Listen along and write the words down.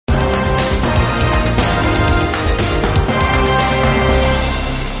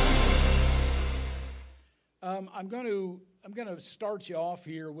I'm going to start you off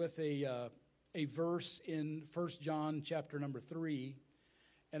here with a verse in 1 John chapter number 3,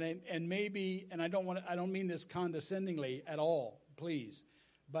 and I don't mean this condescendingly at all, please,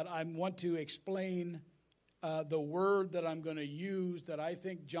 but I want to explain the word that I'm going to use that I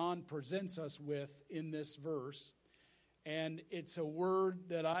think John presents us with in this verse. And it's a word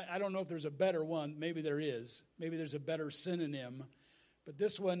that I don't know if there's a better one. Maybe there is. Maybe there's a better synonym. But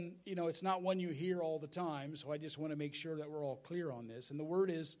this one, it's not one you hear all the time. So I just want to make sure that we're all clear on this. And the word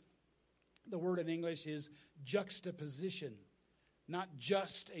in English is juxtaposition. Not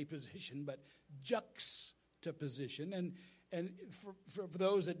just a position, but juxtaposition. And for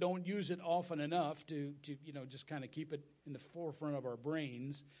those that don't use it often enough to just kind of keep it in the forefront of our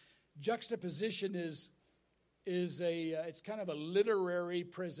brains, juxtaposition it's kind of a literary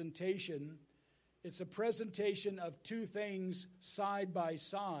presentation. It's a presentation of two things side by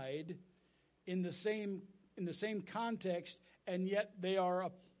side in the same context, and yet they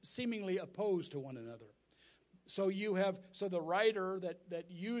are seemingly opposed to one another. So the writer that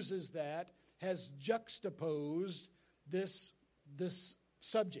uses that has juxtaposed this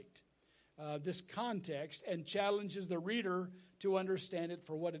subject, this context, and challenges the reader to understand it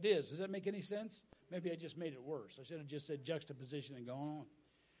for what it is. Does that make any sense? Maybe I just made it worse. I should have just said juxtaposition and gone on.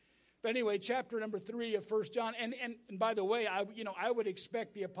 But anyway, chapter number 3 of 1 John. And by the way, I would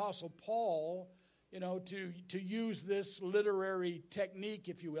expect the Apostle Paul, to use this literary technique,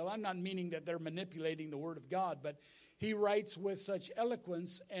 if you will. I'm not meaning that they're manipulating the Word of God, but he writes with such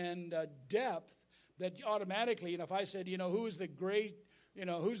eloquence and depth that automatically, if I said, who's the great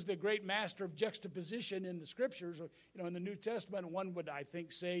master of juxtaposition in the Scriptures, or, in the New Testament, one would, I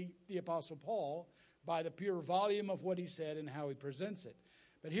think, say the Apostle Paul by the pure volume of what he said and how he presents it.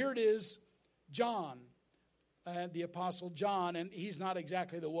 But here it is, John, the Apostle John, and he's not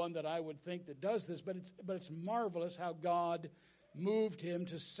exactly the one that I would think that does this, but it's marvelous how God moved him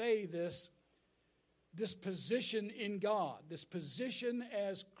to say this position in God, this position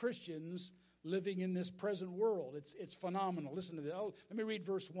as Christians living in this present world. It's phenomenal. Listen to this. Let me read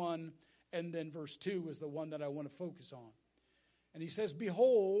verse 1, and then verse 2 is the one that I want to focus on. And he says,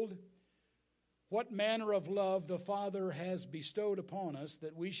 "Behold, what manner of love the Father has bestowed upon us,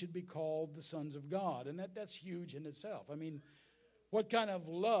 that we should be called the sons of God." And that's huge in itself. I mean, what kind of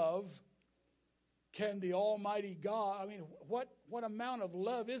love can the Almighty God, what amount of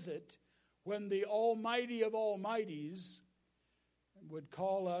love is it when the Almighty of Almighties would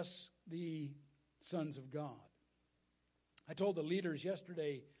call us the sons of God? I told the leaders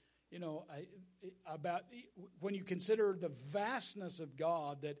yesterday, about when you consider the vastness of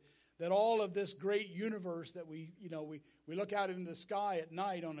God, that all of this great universe that we look out into the sky at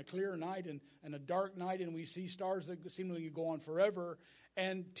night on a clear night and a dark night, and we see stars that seemingly go on forever,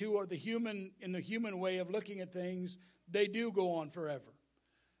 and in the human way of looking at things, they do go on forever.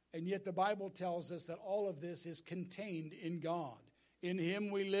 And yet the Bible tells us that all of this is contained in God. In Him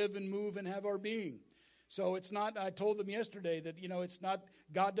we live and move and have our being. So it's not, I told them yesterday that, it's not,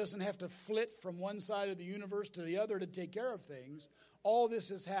 God doesn't have to flit from one side of the universe to the other to take care of things. All this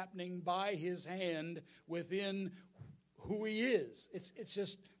is happening by His hand within who He is. It's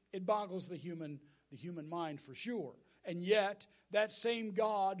just, it boggles the human mind for sure. And yet, that same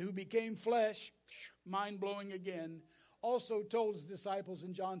God who became flesh, mind-blowing again, also told His disciples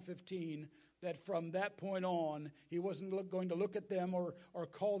in John 15 that from that point on, He wasn't going to look at them or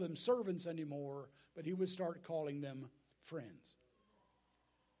call them servants anymore, but He would start calling them friends.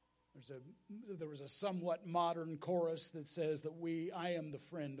 There was a somewhat modern chorus that says that I am the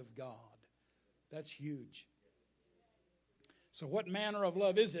friend of God. That's huge. So what manner of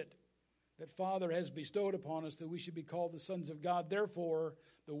love is it that Father has bestowed upon us that we should be called the sons of God? Therefore,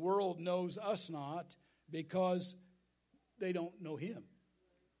 the world knows us not because they don't know Him.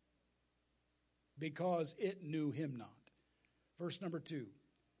 Because it knew Him not. Verse number 2.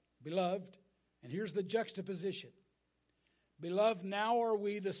 Beloved, and here's the juxtaposition. Beloved, now are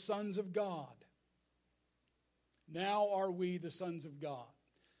we the sons of God. Now are we the sons of God.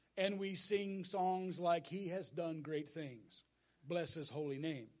 And we sing songs like He has done great things. Bless His holy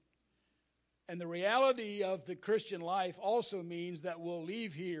name. And the reality of the Christian life also means that we'll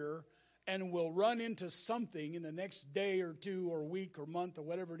leave here and we'll run into something in the next day or two or week or month or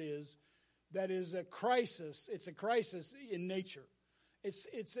whatever it is that is a crisis. It's a crisis in nature. It's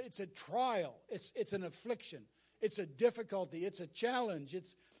a trial. It's an affliction. It's a difficulty. It's a challenge.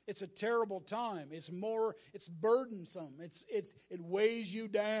 It's a terrible time. It's burdensome. It weighs you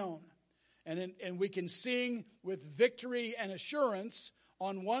down. And we can sing with victory and assurance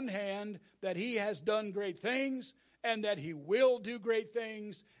on one hand that he has done great things and that he will do great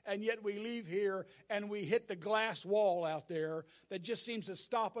things, and yet we leave here and we hit the glass wall out there that just seems to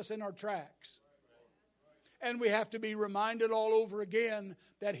stop us in our tracks. And we have to be reminded all over again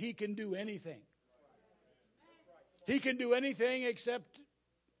that he can do anything. He can do anything except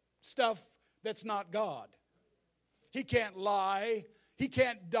stuff that's not God. He can't lie. He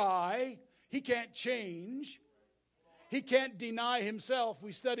can't die. He can't change. He can't deny himself.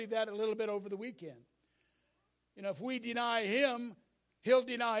 We studied that a little bit over the weekend. You know, if we deny him, he'll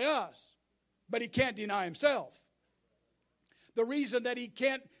deny us. But he can't deny himself. The reason that he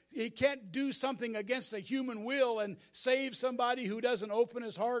can't do something against a human will and save somebody who doesn't open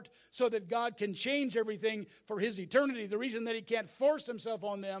his heart so that God can change everything for his eternity, the reason that he can't force himself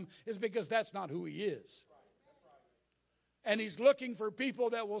on them is because that's not who he is. And he's looking for people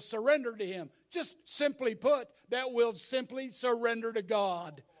that will surrender to him. Just simply put, that will simply surrender to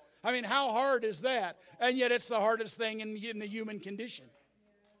God. I mean, how hard is that? And yet it's the hardest thing in the human condition.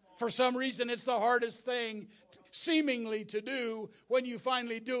 For some reason, it's the hardest thing seemingly to do. When you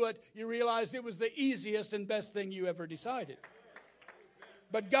finally do it, you realize it was the easiest and best thing you ever decided.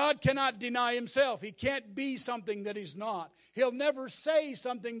 But God cannot deny himself. He can't be something that he's not. He'll never say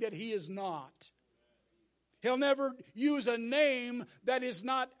something that he is not. He'll never use a name that is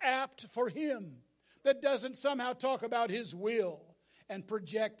not apt for him, that doesn't somehow talk about his will and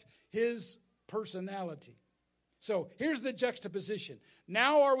project his personality. So here's the juxtaposition.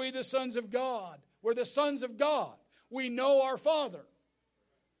 Now are we the sons of God? We're the sons of God. We know our Father.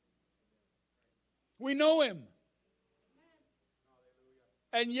 We know him.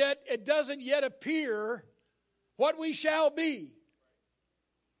 And yet it doesn't yet appear what we shall be.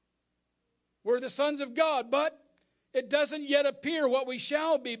 We're the sons of God, but it doesn't yet appear what we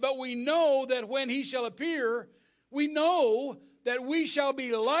shall be. But we know that when he shall appear, we know that we shall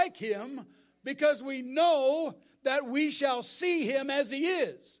be like him, because we know that we shall see him as he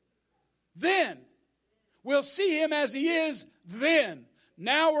is. Then, we'll see him as he is then.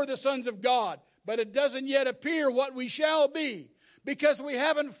 Now we're the sons of God, but it doesn't yet appear what we shall be, because we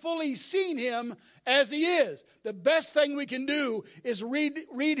haven't fully seen him as he is. The best thing we can do is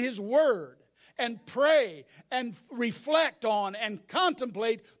read his word and pray and reflect on and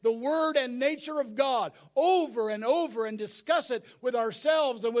contemplate the word and nature of God over and over, and discuss it with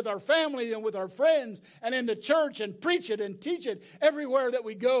ourselves and with our family and with our friends and in the church, and preach it and teach it everywhere that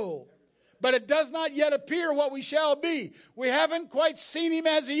we go. But it does not yet appear what we shall be. We haven't quite seen him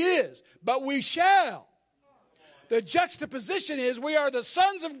as he is, but we shall. The juxtaposition is we are the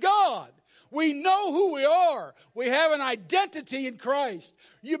sons of God. We know who we are. We have an identity in Christ.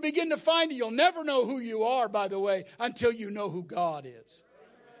 You begin to find it. You'll never know who you are, by the way, until you know who God is.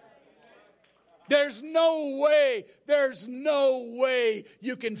 There's no way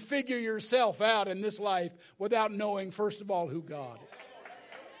you can figure yourself out in this life without knowing, first of all, who God is.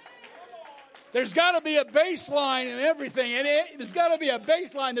 There's got to be a baseline in everything. And there's got to be a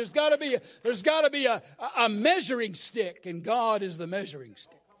baseline. There's got to be a measuring stick, and God is the measuring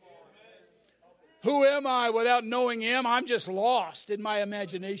stick. Who am I without knowing him? I'm just lost in my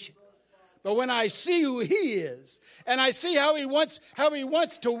imagination. But when I see who he is, and I see how he wants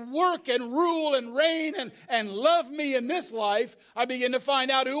to work and rule and reign and love me in this life, I begin to find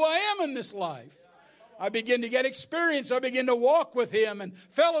out who I am in this life. I begin to get experience. I begin to walk with him and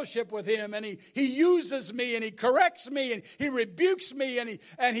fellowship with him. And he uses me, and he corrects me, and he rebukes me, and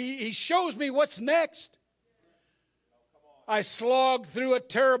he shows me what's next. I slog through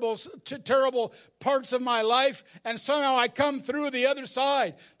terrible parts of my life, and somehow I come through the other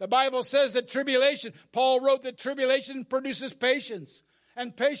side. The Bible says that tribulation, Paul wrote that tribulation produces patience,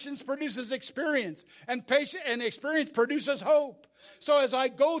 and patience produces experience, and experience produces hope. So as I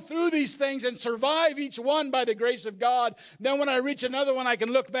go through these things and survive each one by the grace of God, then when I reach another one, I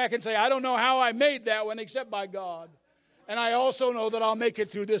can look back and say, I don't know how I made that one except by God. And I also know that I'll make it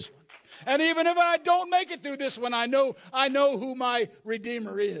through this one. And even if I don't make it through this one, I know who my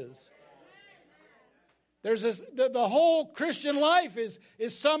Redeemer is. There's the whole Christian life is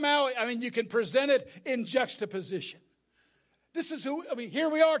somehow, you can present it in juxtaposition. This is here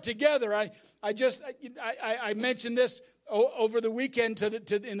we are together. I mentioned this over the weekend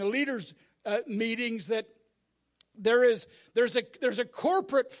in the leaders' meetings, that there's a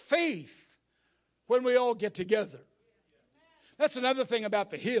corporate faith when we all get together. That's another thing about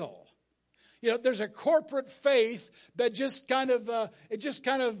the Hill. There's a corporate faith that just kind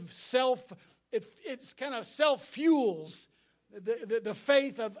of self-fuels the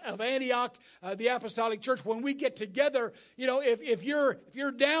faith of Antioch, the Apostolic Church, when we get together, if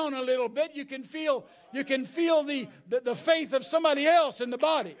you're down a little bit, you can feel the faith of somebody else in the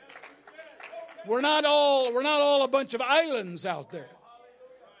body. We're not all a bunch of islands out there.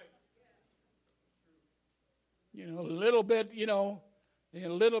 A little bit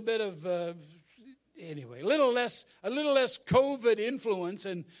of anyway, a little less COVID influence,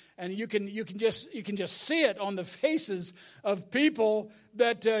 and you can just see it on the faces of people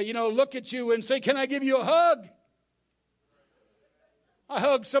that look at you and say, "Can I give you a hug?" I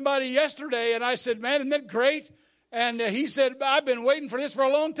hugged somebody yesterday, and I said, "Man, isn't that great?" And he said, "I've been waiting for this for a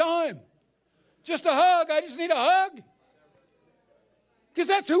long time. Just a hug. I just need a hug." Because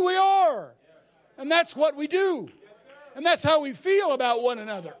that's who we are. And that's what we do. And that's how we feel about one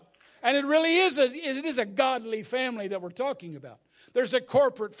another. And it really is a godly family that we're talking about. There's a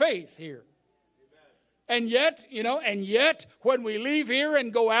corporate faith here. And yet, when we leave here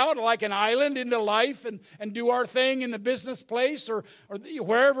and go out like an island into life and do our thing in the business place or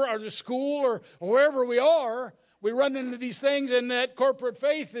wherever, or the school or wherever we are, we run into these things, and that corporate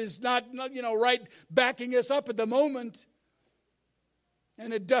faith is not right backing us up at the moment.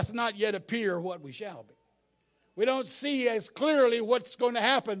 And it doth not yet appear what we shall be. We don't see as clearly what's going to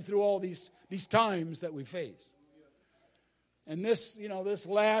happen through all these times that we face. And this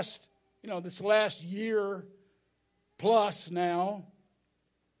last year plus now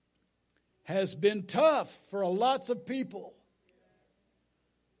has been tough for lots of people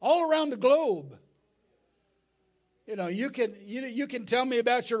all around the globe. You can tell me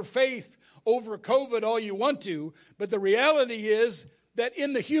about your faith over COVID all you want to, but the reality is that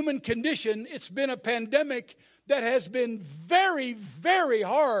in the human condition, it's been a pandemic that has been very, very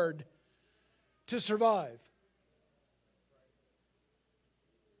hard to survive.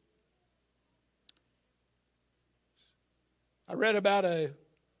 I read about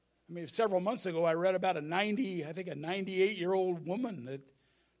several months ago, I read about a 98-year-old woman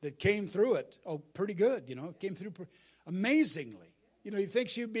that came through it. Oh, pretty good, came through amazingly. You think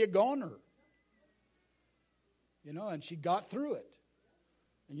she'd be a goner. And she got through it.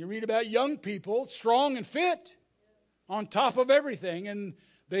 And you read about young people, strong and fit, on top of everything, and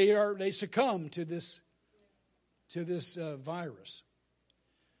they succumb to this virus.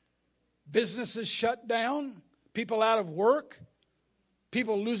 Businesses shut down, people out of work,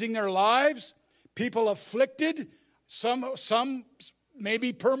 people losing their lives, people afflicted, some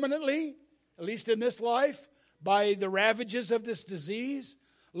maybe permanently, at least in this life, by the ravages of this disease,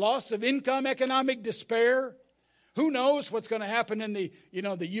 loss of income, economic despair. Who knows what's going to happen in the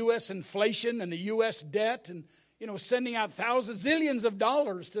U.S. inflation and the U.S. debt, and sending out zillions of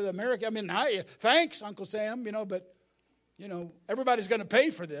dollars to America. Thanks, Uncle Sam, but everybody's going to pay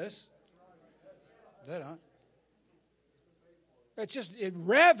for this. It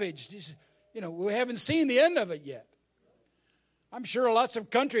ravaged. We haven't seen the end of it yet. I'm sure lots of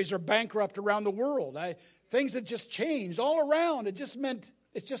countries are bankrupt around the world. Things have just changed all around.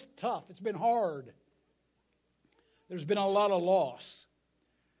 It's just tough. It's been hard. There's been a lot of loss.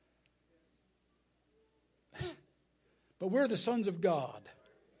 But we're the sons of God.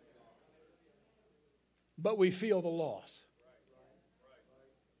 But we feel the loss.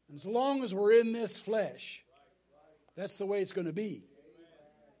 And as long as we're in this flesh, that's the way it's going to be.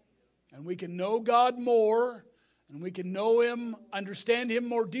 And we can know God more, and we can know Him, understand Him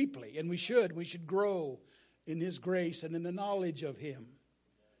more deeply. And we should. We should grow in His grace and in the knowledge of Him.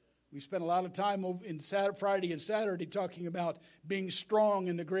 We spent a lot of time in Friday and Saturday talking about being strong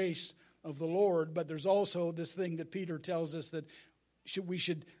in the grace of the Lord, but there's also this thing that Peter tells us that we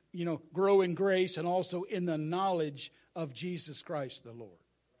should grow in grace and also in the knowledge of Jesus Christ the Lord.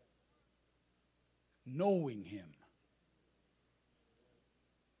 Knowing Him.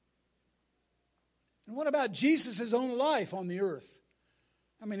 And what about Jesus' own life on the earth?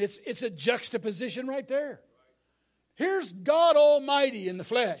 It's a juxtaposition right there. Here's God Almighty in the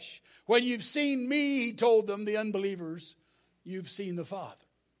flesh. When you've seen me, He told them, the unbelievers, you've seen the Father.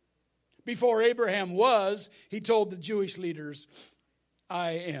 Before Abraham was, He told the Jewish leaders,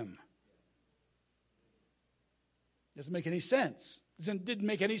 I am. Doesn't make any sense. Didn't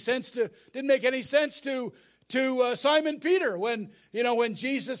make any sense to Simon Peter when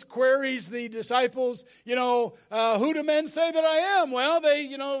Jesus queries the disciples, who do men say that I am? Well,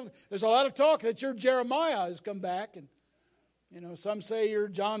 there's a lot of talk that you're Jeremiah has come back, and some say you're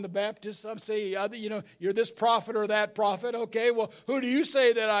John the Baptist, some say you're this prophet or that prophet. Okay, well, who do you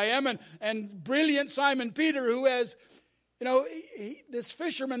say that I am? And brilliant Simon Peter, who has You know, this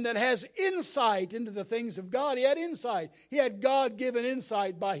fisherman that has insight into the things of God, he had insight. He had God-given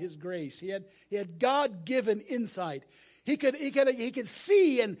insight by his grace. He had God-given insight. He could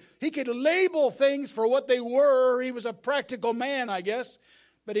see and he could label things for what they were. He was a practical man, I guess.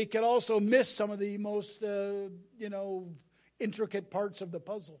 But he could also miss some of the most, intricate parts of the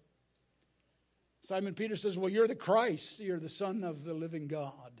puzzle. Simon Peter says, well, you're the Christ. You're the Son of the living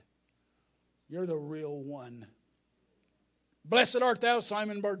God. You're the real one. Blessed art thou,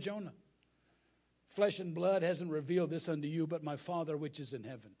 Simon Bar-Jonah. Flesh and blood hasn't revealed this unto you, but my Father which is in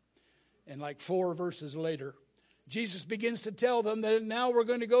heaven. And like 4 verses later, Jesus begins to tell them that now we're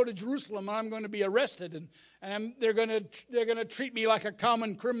going to go to Jerusalem and I'm going to be arrested and they're going to treat me like a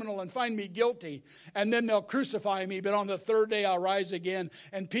common criminal and find me guilty, and then they'll crucify me, but on the third day I'll rise again.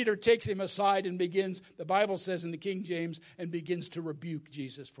 And Peter takes him aside and begins, the Bible says in the King James, and begins to rebuke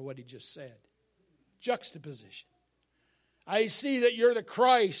Jesus for what he just said. Juxtaposition. I see that you're the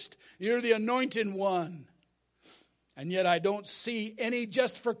Christ, you're the anointed one. And yet I don't see any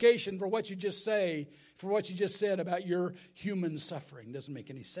justification for what you just said about your human suffering. Doesn't make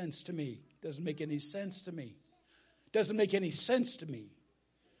any sense to me. Doesn't make any sense to me. Doesn't make any sense to me.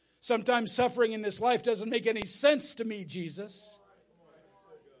 Sometimes suffering in this life doesn't make any sense to me, Jesus.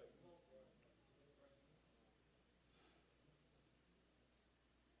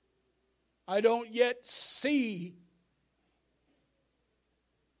 I don't yet see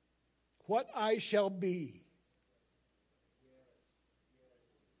what I shall be.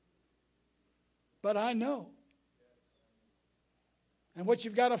 But I know. And what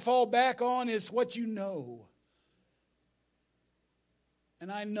you've got to fall back on is what you know.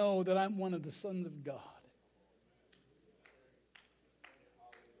 And I know that I'm one of the sons of God.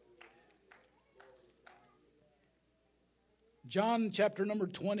 John chapter number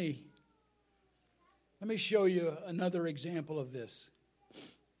 20. Let me show you another example of this.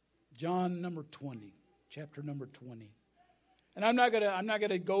 John number 20, chapter number 20. And I'm not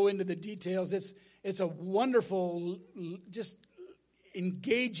gonna go into the details. It's a wonderful, just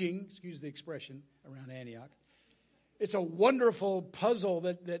engaging, excuse the expression, around Antioch. It's a wonderful puzzle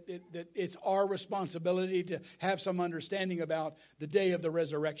that it's our responsibility to have some understanding about the day of the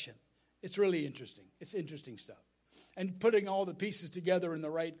resurrection. It's really interesting. It's interesting stuff. And putting all the pieces together in the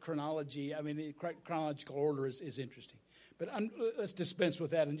right chronology, the chronological order is interesting. But let's dispense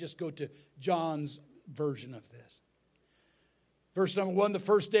with that and just go to John's version of this. Verse number 1, the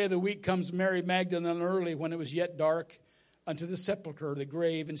first day of the week comes Mary Magdalene early when it was yet dark unto the sepulchre, the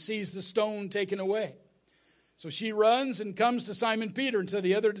grave, and sees the stone taken away. So she runs and comes to Simon Peter and to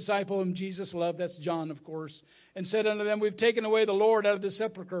the other disciple whom Jesus loved, that's John, of course, and said unto them, we've taken away the Lord out of the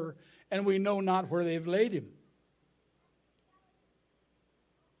sepulchre, and we know not where they've laid him.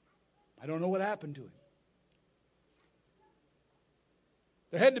 I don't know what happened to him.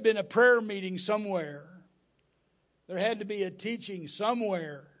 There had to have been a prayer meeting somewhere. There had to be a teaching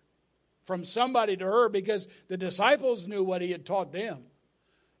somewhere from somebody to her, because the disciples knew what he had taught them.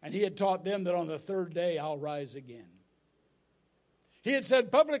 And he had taught them that on the third day I'll rise again. He had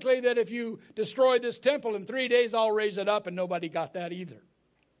said publicly that if you destroy this temple in 3 days I'll raise it up, and nobody got that either.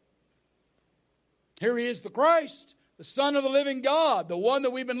 Here he is, the Christ, the Son of the living God, the one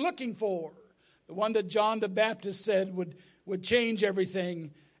that we've been looking for, the one that John the Baptist said would change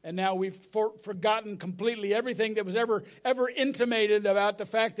everything. And now we've forgotten completely everything that was ever intimated about the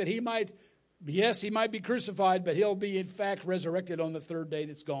fact that he might be crucified, but he'll be in fact resurrected on the third day.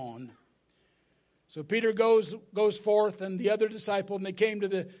 That's gone. So Peter goes forth, and the other disciple, and they came to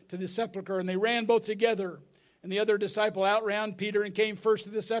the sepulchre, and they ran both together. And the other disciple outran Peter and came first to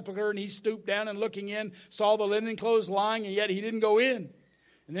the sepulchre, and he stooped down and looking in, saw the linen clothes lying, and yet he didn't go in.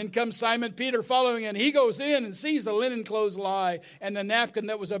 And then comes Simon Peter following, and he goes in and sees the linen clothes lie, and the napkin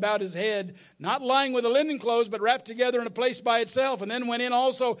that was about his head, not lying with the linen clothes, but wrapped together in a place by itself. And then went in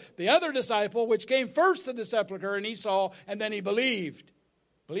also the other disciple, which came first to the sepulchre, and he saw, and then he believed.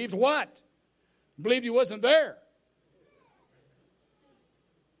 Believed what? Believed he wasn't there.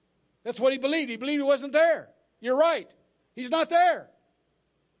 That's what he believed. He believed he wasn't there. You're right. He's not there.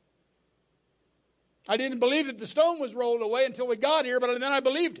 I didn't believe that the stone was rolled away until we got here, but then I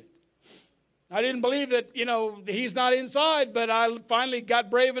believed it. I didn't believe that, he's not inside, but I finally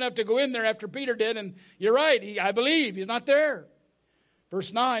got brave enough to go in there after Peter did, and you're right, I believe he's not there.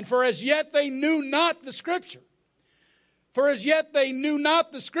 Verse 9, for as yet they knew not the Scripture. For as yet they knew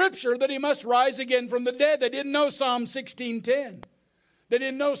not the Scripture that he must rise again from the dead. They didn't know Psalm 16:10. They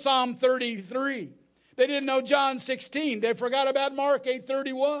didn't know Psalm 33. They didn't know John 16. They forgot about Mark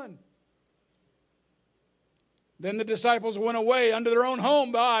 8:31. Then the disciples went away unto their own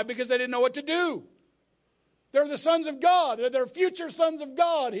home because they didn't know what to do. They're the sons of God. They're future sons of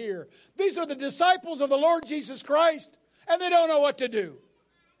God here. These are the disciples of the Lord Jesus Christ, and they don't know what to do.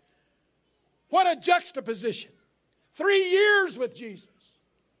 What a juxtaposition. 3 years with Jesus.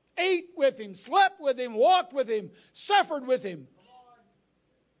 Ate with him, slept with him, walked with him, suffered with him.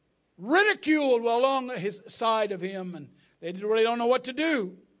 Ridiculed along his side of him, and they really don't know what to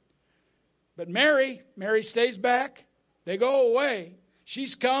do. But Mary stays back. They go away.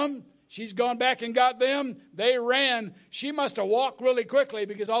 She's come. She's gone back and got them. They ran. She must have walked really quickly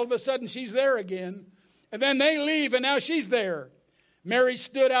because all of a sudden she's there again. And then they leave, and now she's there. Mary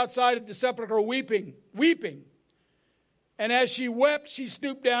stood outside of the sepulchre weeping. And as she wept, she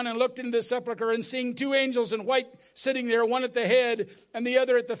stooped down and looked into the sepulchre, and seeing 2 angels in white sitting there, one at the head and the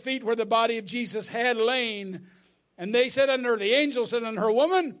other at the feet where the body of Jesus had lain. And they said unto her, the angel said unto her,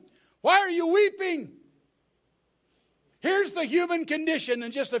 woman, why are you weeping? Here's the human condition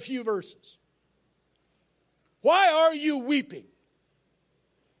in just a few verses. Why are you weeping?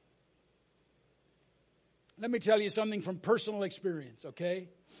 Let me tell you something from personal experience, okay?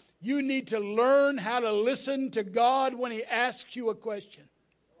 You need to learn how to listen to God when he asks you a question.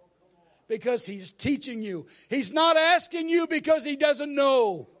 Because he's teaching you. He's not asking you because he doesn't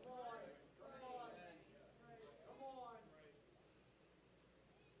know.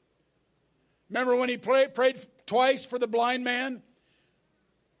 Remember when he prayed twice for the blind man?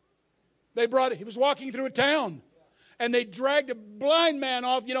 He was walking through a town, and they dragged a blind man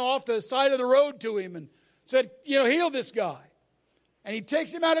off the side of the road to him and said, heal this guy. And he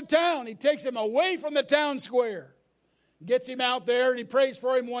takes him out of town. He takes him away from the town square. Gets him out there, and he prays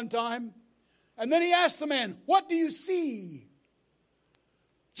for him one time. And then he asks the man, what do you see?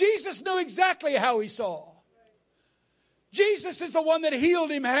 Jesus knew exactly how he saw. Jesus is the one that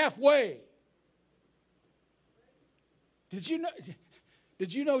healed him halfway. Did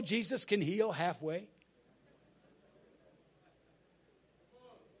you know Jesus can heal halfway?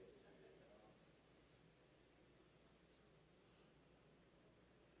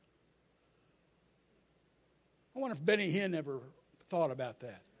 I wonder if Benny Hinn ever thought about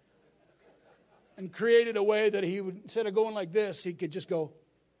that and created a way that he would, instead of going like this, he could just go,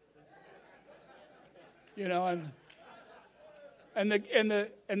 and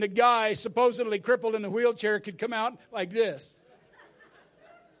the guy supposedly crippled in the wheelchair could come out like this.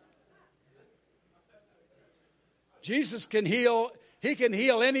 Jesus can heal. He can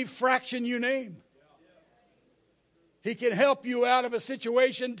heal any fraction you name. He can help you out of a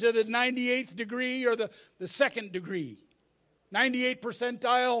situation to the 98th degree or the 2nd degree. 98th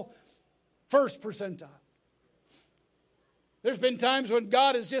percentile, 1st percentile. There's been times when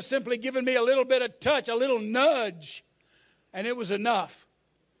God has just simply given me a little bit of touch, a little nudge, and it was enough.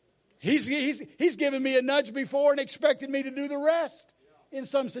 He's given me a nudge before and expected me to do the rest in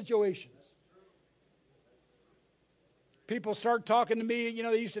some situations. People start talking to me,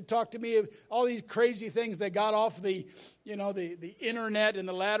 they used to talk to me of all these crazy things they got off the internet in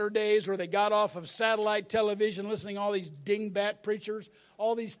the latter days, or they got off of satellite television, listening to all these dingbat preachers,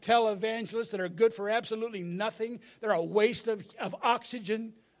 all these televangelists that are good for absolutely nothing. They're a waste of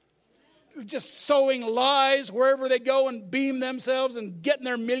oxygen. Just sowing lies wherever they go and beam themselves and getting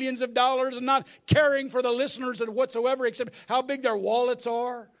their millions of dollars and not caring for the listeners and whatsoever except how big their wallets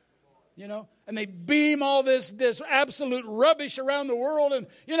are. And they beam all this absolute rubbish around the world. And,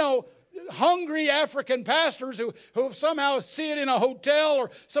 hungry African pastors who somehow see it in a hotel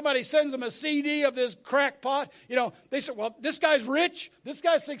or somebody sends them a CD of this crackpot. They say, well, this guy's rich. This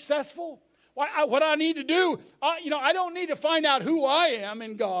guy's successful. What I need to do, I don't need to find out who I am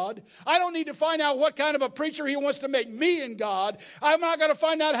in God. I don't need to find out what kind of a preacher he wants to make me in God. I'm not going to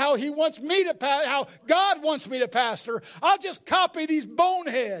find out how he wants me to how God wants me to pastor. I'll just copy these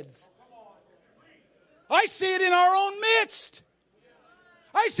boneheads. I see it in our own midst.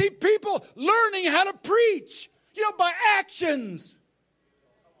 I see people learning how to preach, by actions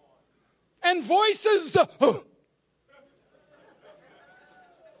and voices.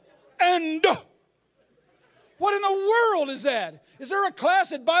 And what in the world is that? Is there a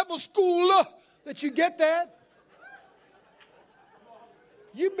class at Bible school that you get that?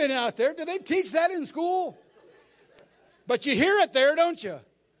 You've been out there. Do they teach that in school? But you hear it there, don't you?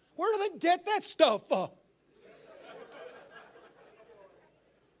 Where do they get that stuff from?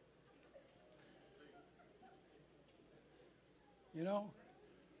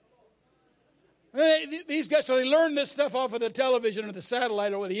 These guys, so they learn this stuff off of the television or the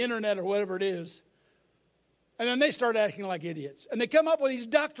satellite or the internet or whatever it is. And then they start acting like idiots. And they come up with these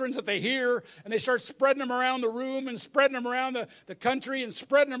doctrines that they hear, and they start spreading them around the room and spreading them around the country and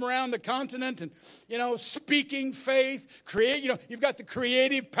spreading them around the continent. And, speaking faith, you've got the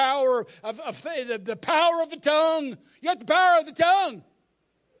creative power of faith, the power of the tongue. You got the power of the tongue.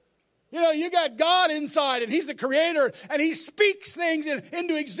 You got God inside, and He's the creator, and He speaks things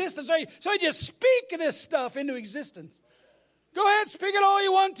into existence. So you just speak this stuff into existence. Go ahead, speak it all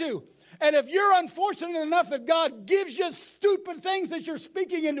you want to. And if you're unfortunate enough that God gives you stupid things that you're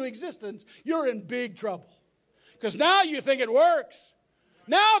speaking into existence, you're in big trouble. Because now you think it works.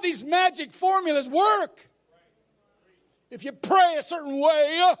 Now these magic formulas work. If you pray a certain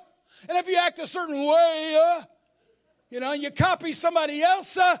way, and if you act a certain way, and you copy somebody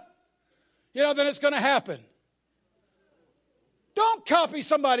else, then it's going to happen. Don't copy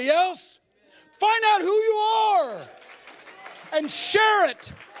somebody else. Find out who you are and share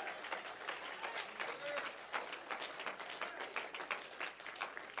it.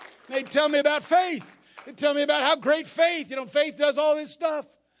 They tell me about faith. They tell me about how great faith. Faith does all this stuff.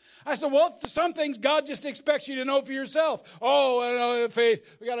 I said, well, some things God just expects you to know for yourself. Oh,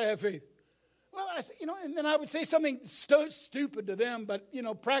 faith. We got to have faith. Well, and then I would say something stupid to them, but,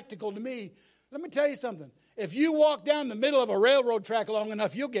 practical to me. Let me tell you something. If you walk down the middle of a railroad track long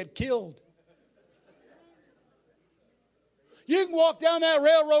enough, you'll get killed. You can walk down that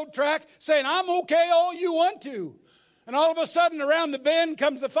railroad track saying, I'm okay all you want to. And all of a sudden, around the bend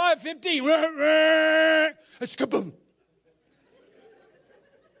comes the 515. It's kaboom.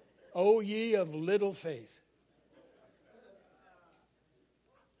 O ye of little faith.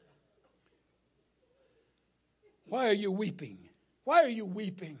 Why are you weeping? Why are you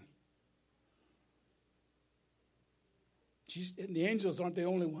weeping? And the angels aren't the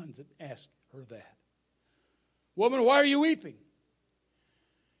only ones that ask her that. Woman, why are you weeping?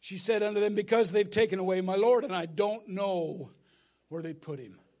 She said unto them, because they've taken away my Lord, and I don't know where they put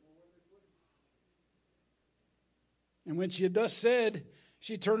him. And when she had thus said,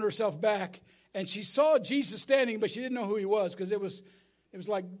 she turned herself back, and she saw Jesus standing, but she didn't know who he was, because it was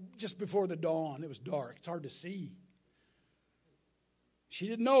like just before the dawn. It was dark. It's hard to see. She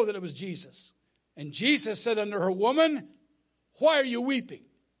didn't know that it was Jesus. And Jesus said unto her, woman, why are you weeping?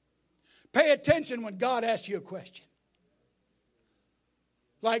 Pay attention when God asks you a question.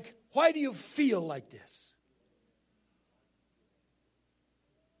 Like, why do you feel like this?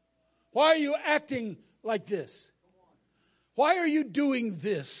 Why are you acting like this? Why are you doing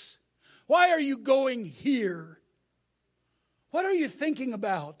this? Why are you going here? What are you thinking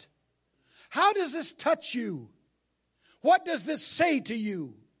about? How does this touch you? What does this say to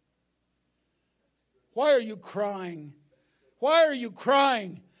you? Why are you crying? Why are you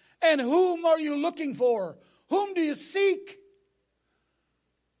crying? And whom are you looking for? Whom do you seek?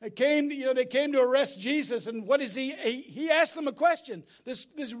 They came to arrest Jesus, and what is he asked them a question.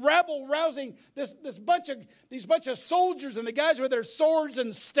 This rabble rousing, these bunch of soldiers and the guys with their swords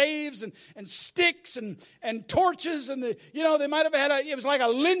and staves and sticks and torches, and they might have had it was like a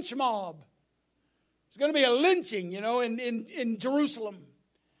lynch mob. It's going to be a lynching, in Jerusalem.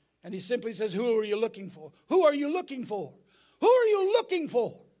 And he simply says, who are you looking for? Who are you looking for? Who are you looking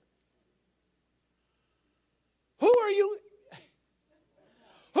for? Who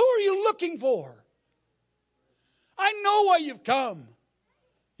are you looking for? I know why you've come.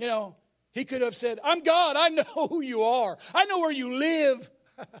 He could have said, I'm God. I know who you are. I know where you live.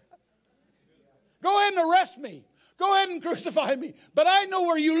 Go ahead and arrest me. Go ahead and crucify me. But I know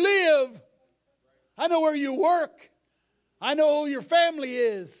where you live. I know where you work. I know who your family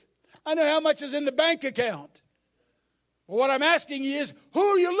is. I know how much is in the bank account. Well, what I'm asking you is, who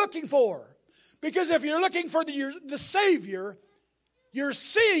are you looking for? Because if you're looking for the Savior, you're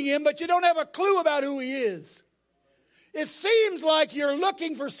seeing him, but you don't have a clue about who he is. It seems like you're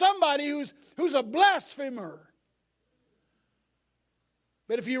looking for somebody who's a blasphemer.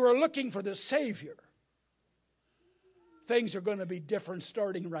 But if you were looking for the Savior, things are going to be different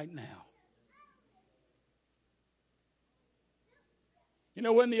starting right now.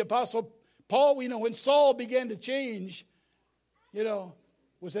 When the Apostle Paul, when Saul began to change,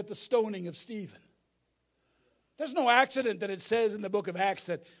 was at the stoning of Stephen. There's no accident that it says in the book of Acts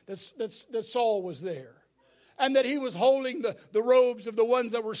that Saul was there. And that he was holding the robes of the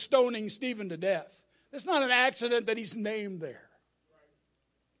ones that were stoning Stephen to death. It's not an accident that he's named there.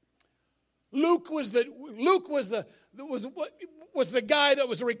 Luke was the guy that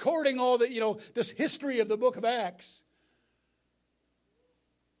was recording all this history of the book of Acts.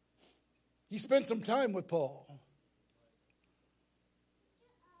 He spent some time with Paul.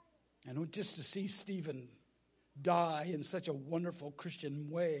 And just to see Stephen die in such a wonderful Christian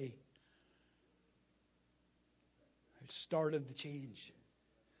way. It started the change.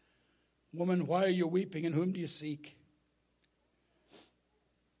 Woman, why are you weeping, and whom do you seek?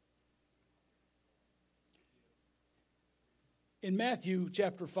 In Matthew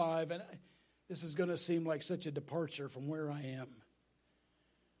chapter 5, and this is going to seem like such a departure from where I am.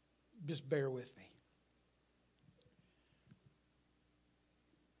 Just bear with me.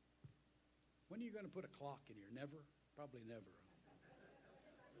 When are you going to put a clock in here? Never? Probably never.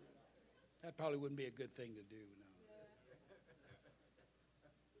 That probably wouldn't be a good thing to do. No.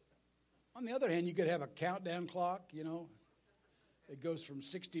 On the other hand, you could have a countdown clock, you know. It goes from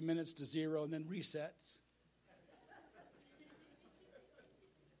 60 minutes to 0 and then resets.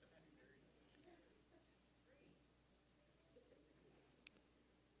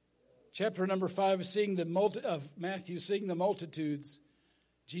 Chapter number 5 of Matthew, seeing the multitudes,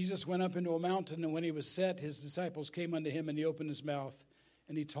 Jesus went up into a mountain, and when he was set, his disciples came unto him, and he opened his mouth,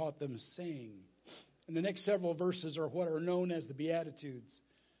 and he taught them, saying. And the next several verses are what are known as the Beatitudes.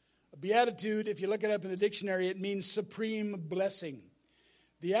 A beatitude, if you look it up in the dictionary, it means supreme blessing.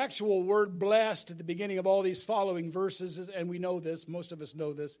 The actual word blessed at the beginning of all these following verses, and we know this, most of us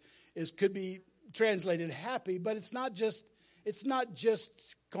know this, could be translated happy, but it's not just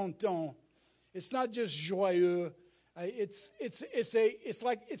content. It's not just joyeux. It's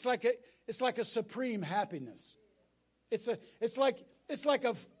like a supreme happiness. It's like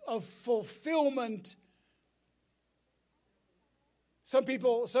a fulfillment. Some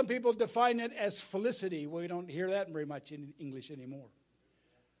people define it as felicity. Well, we don't hear that very much in English anymore.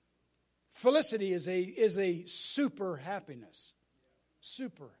 Felicity is a super happiness.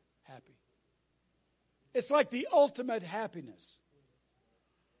 Super happy. It's like the ultimate happiness.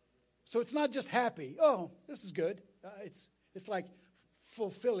 So it's not just happy. Oh, this is good. It's like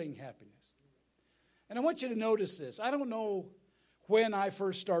fulfilling happiness. And I want you to notice this. I don't know when I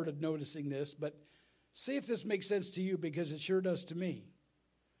first started noticing this, but see if this makes sense to you, because it sure does to me.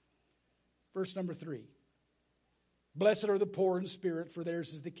 Verse number 3. Blessed are the poor in spirit, for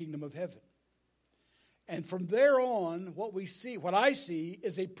theirs is the kingdom of heaven. And from there on, what I see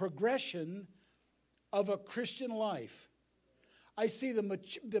is a progression of a Christian life. I see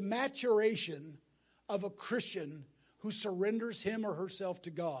the maturation of a Christian who surrenders him or herself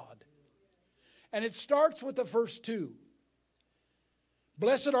to God. And it starts with the first two.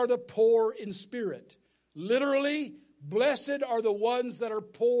 Blessed are the poor in spirit. Literally, blessed are the ones that are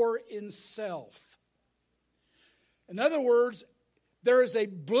poor in self. In other words, there is a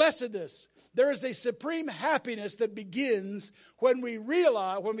blessedness, there is a supreme happiness that begins when we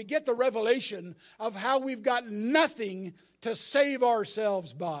get the revelation of how we've got nothing to save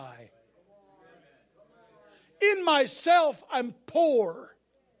ourselves by. In myself, I'm poor.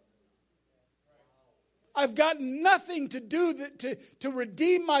 I've got nothing to do to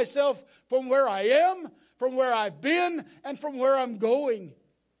redeem myself from where I am, from where I've been, and from where I'm going.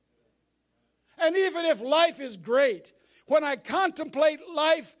 And even if life is great, when I contemplate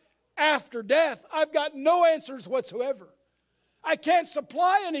life after death, I've got no answers whatsoever. I can't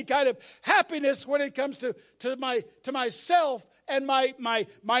supply any kind of happiness when it comes to myself and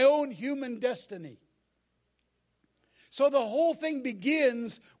my own human destiny. So the whole thing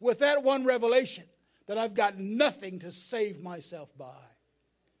begins with that one revelation, that I've got nothing to save myself by.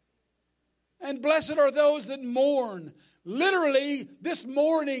 And blessed are those that mourn. Literally, this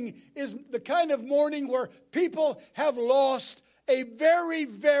mourning is the kind of mourning where people have lost a very,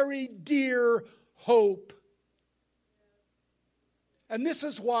 very dear hope. And this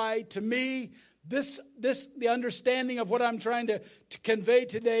is why, to me, the understanding of what I'm trying to convey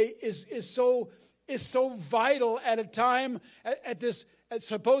today is so vital at a time at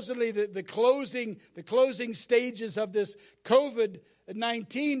supposedly the closing stages of this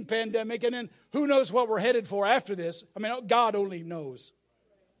COVID-19 pandemic, and then who knows what we're headed for after this. I mean, God only knows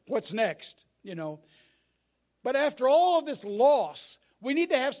what's next, you know. But after all of this loss, we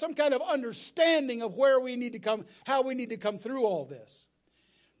need to have some kind of understanding of where we need to come, how we need to come through all this.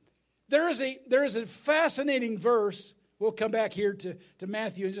 There is a fascinating verse. We'll come back here to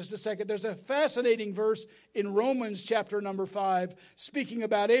Matthew in just a second. There's a fascinating verse in Romans chapter number 5 speaking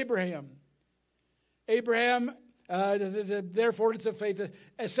about Abraham. Abraham, therefore it's of faith,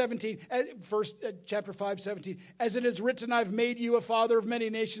 17, chapter 5, 17. As it is written, I've made you a father of many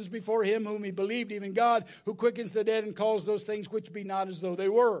nations before him whom he believed, even God, who quickens the dead and calls those things which be not as though they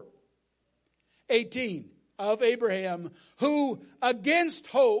were. 18, of Abraham, who against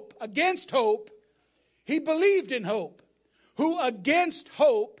hope, he believed in hope. Who against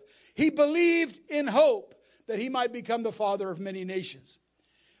hope, he believed in hope that he might become the father of many nations.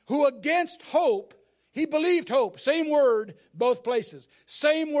 Who against hope, He believed hope. Same word, both places.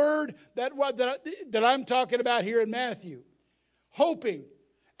 Same word that I'm talking about here in Matthew. Hoping.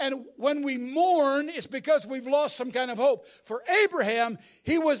 And when we mourn, it's because we've lost some kind of hope. For Abraham,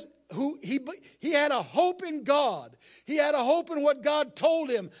 he had a hope in God. He had a hope in what God told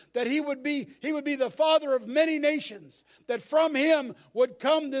him, that he would be the father of many nations, that from him would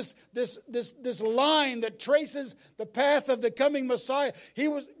come this line that traces the path of the coming Messiah.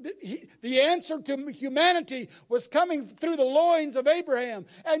 The answer to humanity was coming through the loins of Abraham,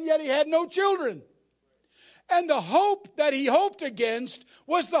 and yet he had no children. And the hope that he hoped against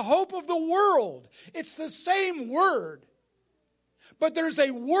was the hope of the world. It's the same word. But there's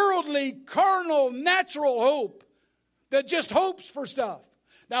a worldly, carnal, natural hope that just hopes for stuff.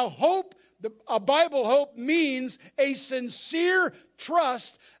 Now, hope, a Bible hope, means a sincere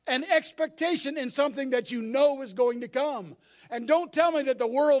trust and expectation in something that you know is going to come. And don't tell me that the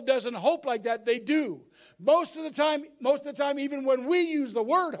world doesn't hope like that. They do. Most of the time, even when we use the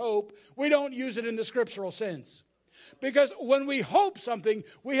word hope, we don't use it in the scriptural sense. Because when we hope something,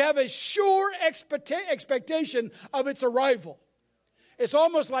 we have a sure expectation of its arrival. It's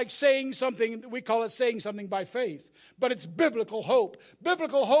almost like saying something, we call it saying something by faith. But it's biblical hope.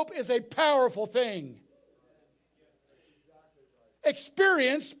 Biblical hope is a powerful thing.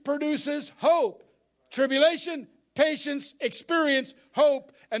 Experience produces hope. Tribulation, patience, experience,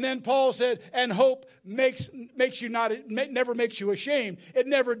 hope. And then Paul said, and hope never makes you ashamed. It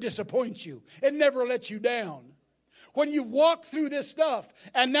never disappoints you. It never lets you down. When you've walked through this stuff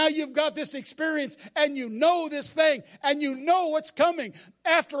and now you've got this experience and you know this thing and you know what's coming,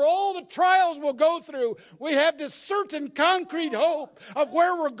 after all the trials we'll go through, we have this certain concrete hope of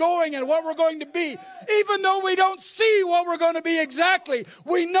where we're going and what we're going to be. Even though we don't see what we're going to be exactly,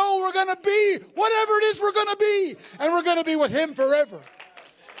 we know we're going to be whatever it is we're going to be, and we're going to be with him forever.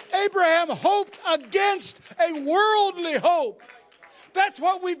 Abraham hoped against a worldly hope. That's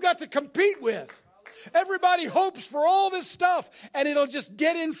what we've got to compete with. Everybody hopes for all this stuff, and it'll just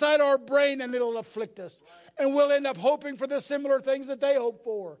get inside our brain and it'll afflict us. And we'll end up hoping for the similar things that they hope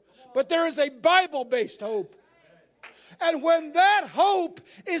for. But there is a Bible-based hope. And when that hope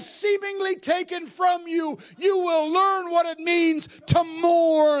is seemingly taken from you, you will learn what it means to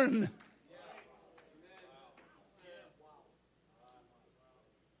mourn.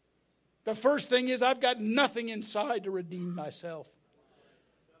 The first thing is, I've got nothing inside to redeem myself.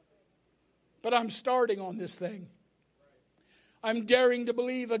 But I'm starting on this thing. I'm daring to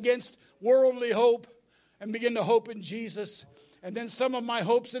believe against worldly hope and begin to hope in Jesus. And then some of my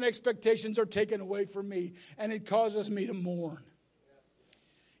hopes and expectations are taken away from me, and it causes me to mourn.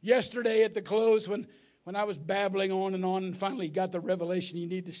 Yesterday at the close, when I was babbling on and finally got the revelation, you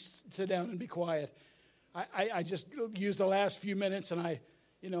need to sit down and be quiet. I just used the last few minutes, and I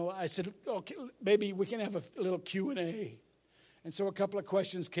said, okay, maybe we can have a little Q&A. And so a couple of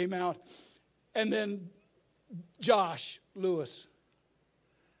questions came out. And then Josh Lewis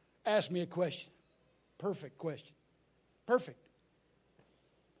asked me a question. Perfect question. Perfect.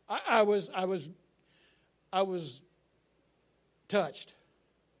 I was touched.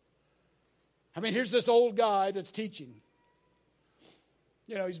 I mean, here's this old guy that's teaching.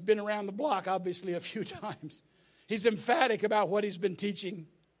 You know, he's been around the block, obviously, a few times. He's emphatic about what he's been teaching.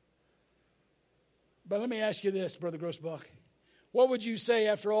 But let me ask you this, Brother Grosbach. What would you say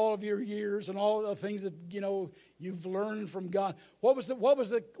after all of your years and all the things that you've learned from God? What was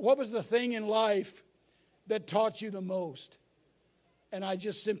the thing in life that taught you the most? And I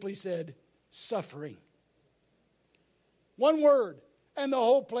just simply said, suffering. One word, and the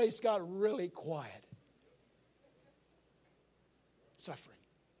whole place got really quiet. Suffering.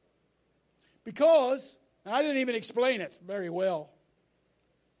 Because, and I didn't even explain it very well.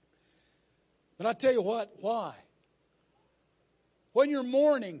 But I tell you what, why? When you're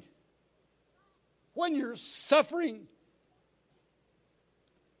mourning, when you're suffering,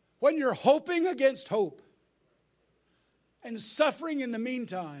 when you're hoping against hope, and suffering in the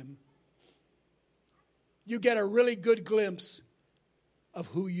meantime, you get a really good glimpse of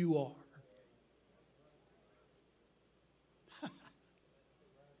who you are.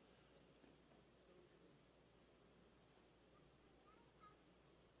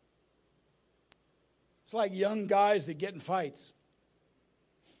 It's like young guys that get in fights.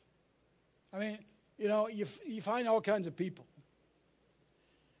 I mean, you find all kinds of people.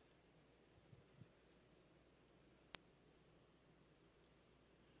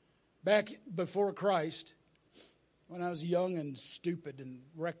 Back before Christ, when I was young and stupid and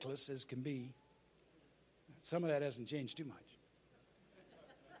reckless as can be, some of that hasn't changed too much.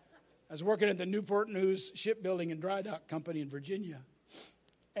 I was working at the Newport News Shipbuilding and Dry Dock Company in Virginia.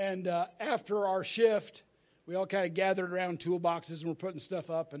 And after our shift, we all kind of gathered around toolboxes and we're putting stuff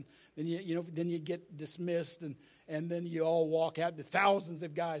up, and then you get dismissed, and then you all walk out. The thousands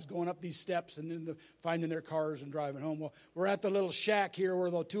of guys going up these steps and then finding their cars and driving home. Well, we're at the little shack here where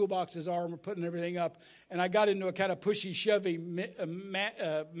the toolboxes are, and we're putting everything up. And I got into a kind of pushy-shovey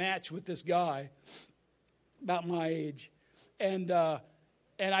match with this guy about my age, and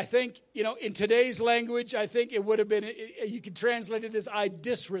I think, in today's language, I think it would have been, you could translate it as I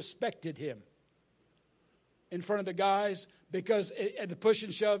disrespected him in front of the guys, because at the push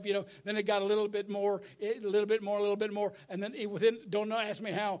and shove, then it got a little bit more, and then don't ask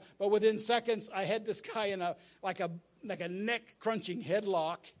me how, but within seconds, I had this guy in a neck crunching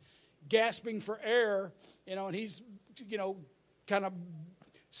headlock, gasping for air, and he's, kind of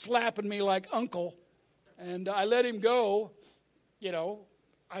slapping me like uncle, and I let him go.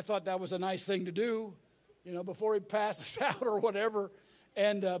 I thought that was a nice thing to do, before he passes out or whatever.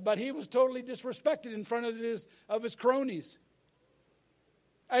 And but he was totally disrespected in front of his cronies.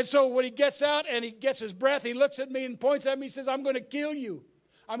 And so when he gets out and he gets his breath, he looks at me and points at me. He says, "I'm going to kill you.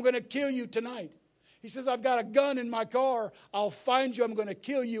 I'm going to kill you tonight." He says, "I've got a gun in my car. I'll find you. I'm going to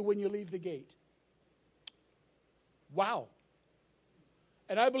kill you when you leave the gate." Wow.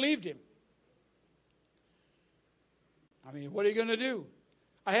 And I believed him. I mean, what are you going to do?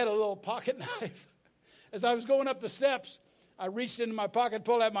 I had a little pocket knife. As I was going up the steps, I reached into my pocket,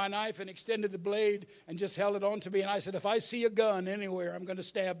 pulled out my knife, and extended the blade and just held it on to me. And I said, if I see a gun anywhere, I'm going to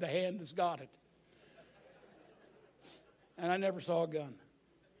stab the hand that's got it. And I never saw a gun.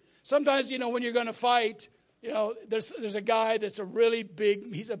 Sometimes, when you're going to fight, there's a guy that's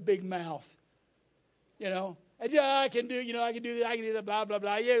he's a big mouth, And I can do that, blah, blah,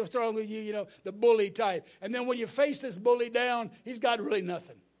 blah. Yeah, what's wrong with you, the bully type. And then when you face this bully down, he's got really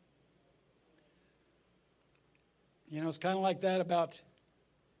nothing. It's kind of like that about,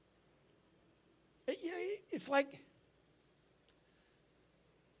 it's like,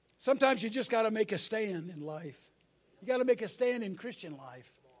 sometimes you just got to make a stand in life. You got to make a stand in Christian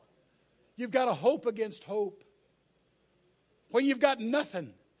life. You've got to hope against hope. When you've got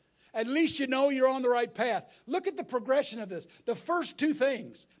nothing, at least you're on the right path. Look at the progression of this. The first two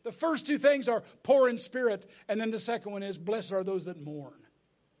things are poor in spirit, and then the second one is blessed are those that mourn.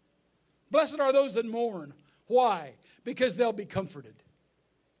 Blessed are those that mourn. Why? Because they'll be comforted.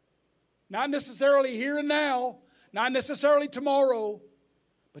 Not necessarily here and now, not necessarily tomorrow,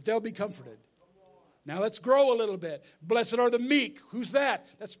 but they'll be comforted. Now let's grow a little bit. Blessed are the meek. Who's that?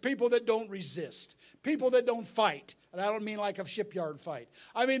 That's people that don't resist. People that don't fight. And I don't mean like a shipyard fight.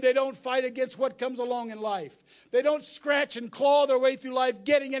 I mean they don't fight against what comes along in life. They don't scratch and claw their way through life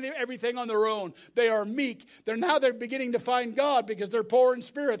getting everything on their own. They are meek. They're beginning to find God because they're poor in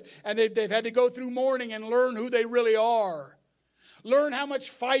spirit. And they've had to go through mourning and learn who they really are. Learn how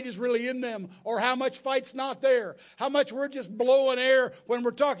much fight is really in them or how much fight's not there. How much we're just blowing air when we're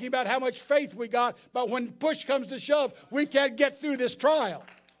talking about how much faith we got. But when push comes to shove, we can't get through this trial.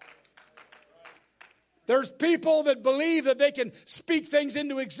 There's people that believe that they can speak things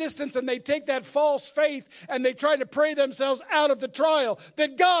into existence, and they take that false faith and they try to pray themselves out of the trial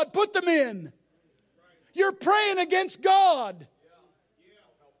that God put them in. You're praying against God.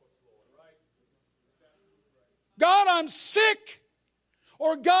 God, I'm sick.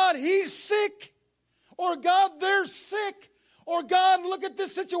 Or God, he's sick. Or God, they're sick. Or God, look at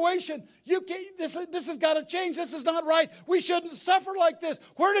this situation. This has got to change. This is not right. We shouldn't suffer like this.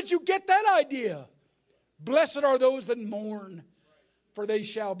 Where did you get that idea? Blessed are those that mourn, for they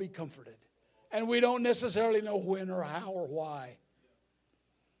shall be comforted. And we don't necessarily know when or how or why.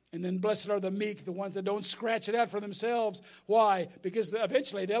 And then blessed are the meek, the ones that don't scratch it out for themselves. Why? Because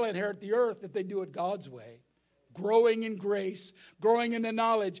eventually they'll inherit the earth if they do it God's way. Growing in grace, growing in the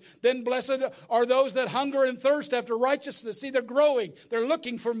knowledge. Then blessed are those that hunger and thirst after righteousness. See, they're growing. They're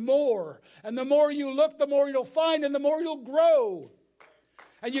looking for more. And the more you look, the more you'll find and the more you'll grow.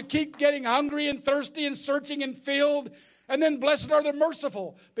 And you keep getting hungry and thirsty and searching and filled. And then blessed are the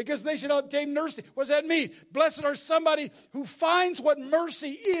merciful, because they shall obtain mercy. What does that mean? Blessed are somebody who finds what mercy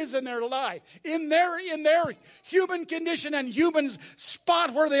is in their life, in their human condition and human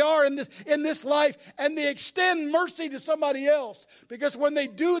spot where they are in this life, and they extend mercy to somebody else. Because when they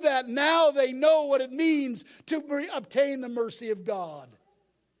do that, now they know what it means to obtain the mercy of God.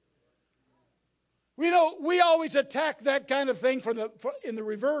 We always attack that kind of thing in the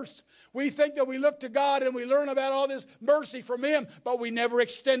reverse. We think that we look to God and we learn about all this mercy from Him, but we never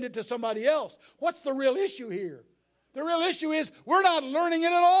extend it to somebody else. What's the real issue here? The real issue is we're not learning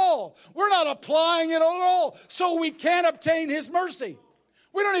it at all. We're not applying it at all, so we can't obtain His mercy.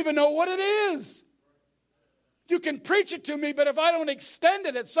 We don't even know what it is. You can preach it to me, but if I don't extend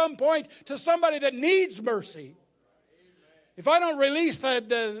it at some point to somebody that needs mercy, if I don't release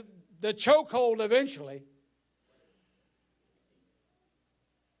the chokehold eventually,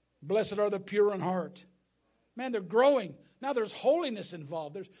 blessed are the pure in heart. Man, they're growing. Now there's holiness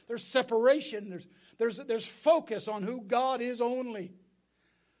involved. There's separation. There's focus on who God is only.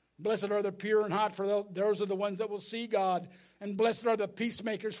 Blessed are the pure in heart, for those are the ones that will see God. And blessed are the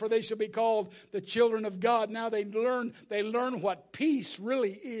peacemakers, for they shall be called the children of God. Now they learn what peace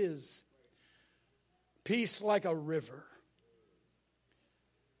really is. Peace like a river.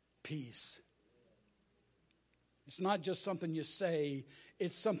 Peace. It's not just something you say,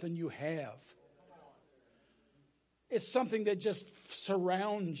 it's something you have. It's something that just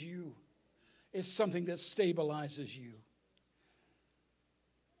surrounds you. It's something that stabilizes you.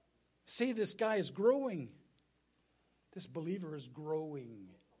 See, this guy is growing. This believer is growing.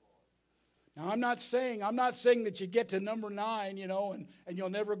 Now, I'm not saying that you get to number 9, and you'll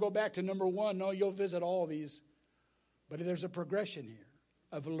never go back to number 1. No, you'll visit all these. But there's a progression here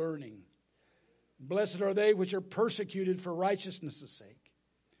of learning. Blessed are they which are persecuted for righteousness' sake,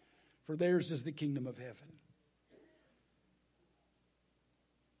 for theirs is the kingdom of heaven.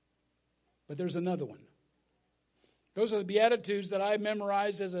 But there's another one. Those are the Beatitudes that I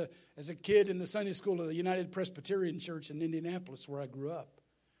memorized as a kid in the Sunday school of the United Presbyterian Church in Indianapolis, where I grew up.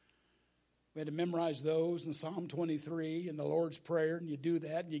 We had to memorize those and Psalm 23 and the Lord's Prayer, and you do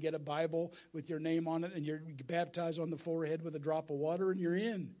that, and you get a Bible with your name on it, and you're baptized on the forehead with a drop of water, and you're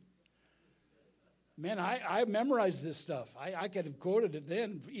in. Man, I memorized this stuff. I could have quoted it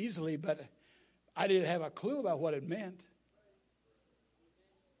then easily, but I didn't have a clue about what it meant.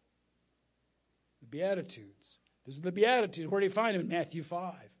 The Beatitudes. These are the Beatitudes. Where do you find them? In Matthew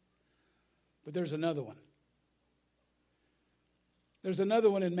 5. But there's another one. There's another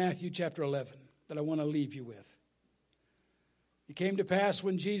one in Matthew chapter 11 that I want to leave you with. It came to pass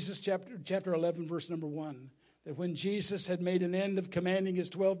when Jesus, chapter 11, verse number 1, that when Jesus had made an end of commanding his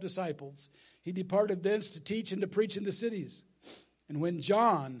 12 disciples, he departed thence to teach and to preach in the cities. And when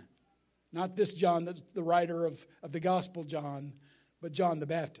John, not this John, the writer of the gospel John, but John the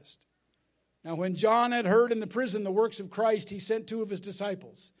Baptist. Now when John had heard in the prison the works of Christ, he sent 2 of his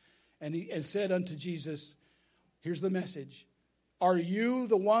disciples and said unto Jesus, here's the message. Are you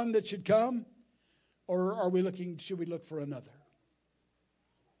the one that should come? Or should we look for another?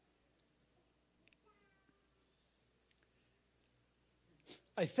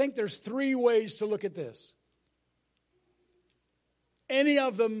 I think there's 3 ways to look at this. Any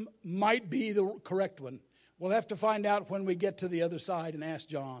of them might be the correct one. We'll have to find out when we get to the other side and ask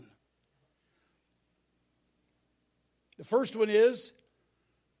John. The first one is,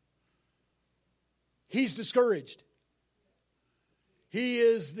 he's discouraged. He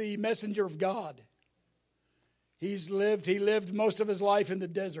is the messenger of God. He lived most of his life in the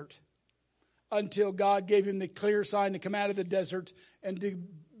desert until God gave him the clear sign to come out of the desert and to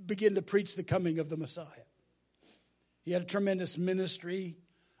begin to preach the coming of the Messiah. He had a tremendous ministry.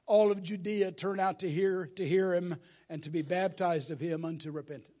 All of Judea turned out to hear him and to be baptized of him unto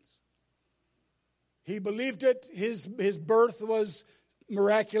repentance. He believed it. His birth was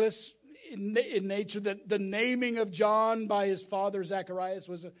miraculous in nature. That the naming of John by his father Zacharias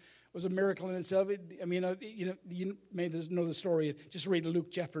was a miracle in itself. You may know the story. Just read Luke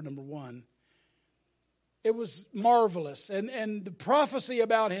chapter number 1. It was marvelous, and the prophecy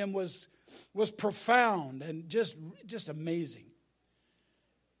about him was profound and just amazing.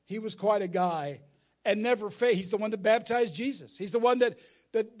 He was quite a guy, and never failed. He's the one that baptized Jesus. He's the one that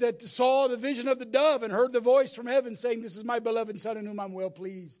saw the vision of the dove and heard the voice from heaven saying, "This is my beloved Son in whom I'm well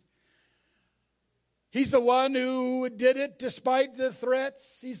pleased." He's the one who did it despite the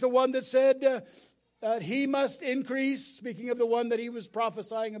threats. He's the one that said he must increase, speaking of the one that he was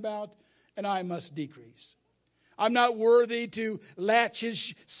prophesying about, and I must decrease. I'm not worthy to latch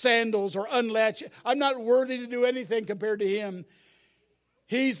his sandals or unlatch. I'm not worthy to do anything compared to him.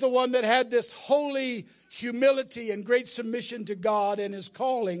 He's the one that had this holy humility and great submission to God and his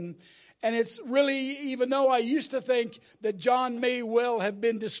calling. And it's really, even though I used to think that John may well have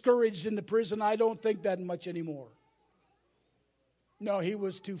been discouraged in the prison, I don't think that much anymore. No, he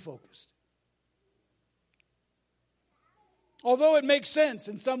was too focused. Although it makes sense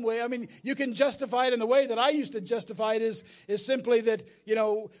in some way. I mean, you can justify it in the way that I used to justify it is simply that,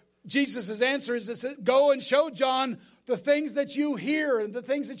 Jesus' answer is to go and show John the things that you hear and the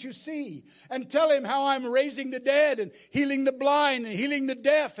things that you see. And tell him how I'm raising the dead and healing the blind and healing the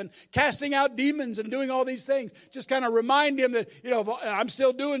deaf and casting out demons and doing all these things. Just kind of remind him that, I'm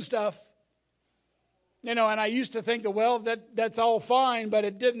still doing stuff. And I used to think that, that's all fine, but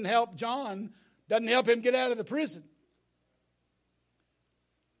it didn't help John Doesn't help him get out of the prison.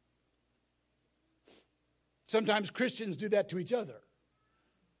 Sometimes Christians do that to each other.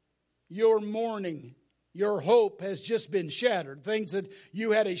 Your mourning, your hope has just been shattered. Things that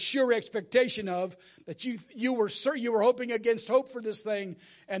you had a sure expectation of, that you were hoping against hope for this thing,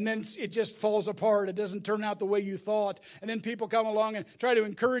 and then it just falls apart. It doesn't turn out the way you thought. And then people come along and try to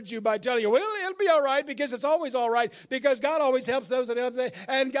encourage you by telling you, well, it'll be all right, because it's always all right, because God always helps those that help,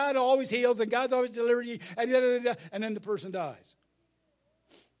 and God always heals, and God's always delivering you, and then the person dies.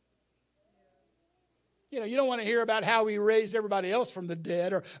 You don't want to hear about how he raised everybody else from the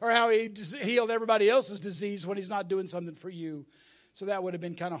dead, or how he healed everybody else's disease when he's not doing something for you. So that would have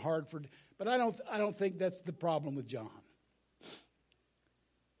been kind of hard but I don't think that's the problem with John.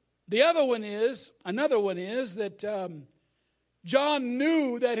 Another one is that John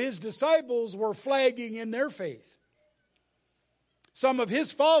knew that his disciples were flagging in their faith. Some of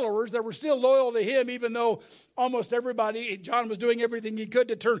his followers that were still loyal to him, even though almost everybody, John was doing everything he could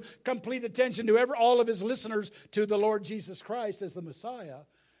to turn complete attention to all of his listeners to the Lord Jesus Christ as the Messiah.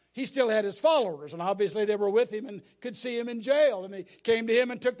 He still had his followers, and obviously they were with him and could see him in jail, and they came to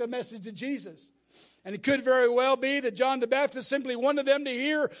him and took the message of Jesus. And it could very well be that John the Baptist simply wanted them to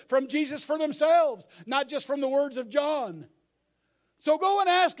hear from Jesus for themselves, not just from the words of John. So go and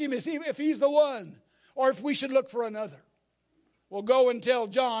ask him if he's the one, or if we should look for another. Well, go and tell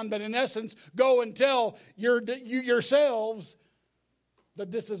John, but in essence, go and tell yourselves that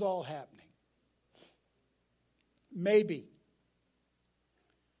this is all happening. Maybe.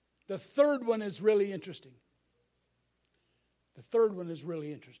 The third one is really interesting.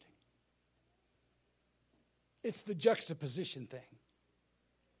 It's the juxtaposition thing.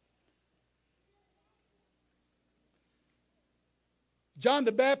 John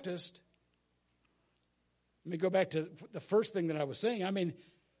the Baptist, let me go back to the first thing that I was saying.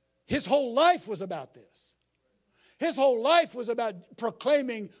 His whole life was about this. His whole life was about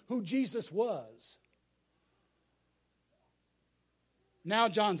proclaiming who Jesus was. Now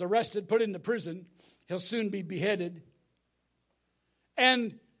John's arrested, put into prison. He'll soon be beheaded.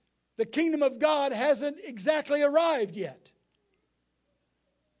 And the kingdom of God hasn't exactly arrived yet.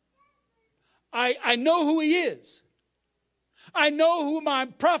 I know who he is. I know whom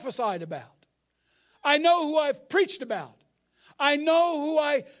I'm prophesied about. I know who I've preached about. I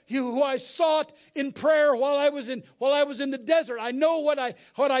know who I sought in prayer while I was in the desert. I know what I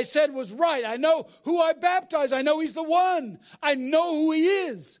said was right. I know who I baptized. I know he's the one. I know who he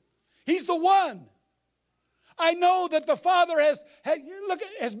is. He's the one. I know that the Father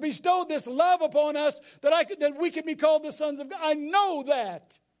has bestowed this love upon us that we can be called the sons of God. I know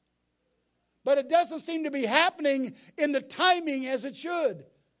that. But it doesn't seem to be happening in the timing as it should.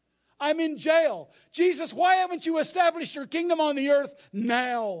 I'm in jail. Jesus, why haven't you established your kingdom on the earth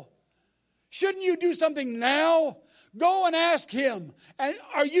now? Shouldn't you do something now? Go and ask him. And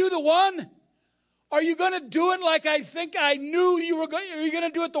are you the one? Are you going to do it like I think I knew you were going? Are you going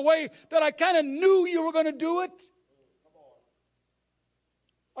to do it the way that I kind of knew you were going to do it?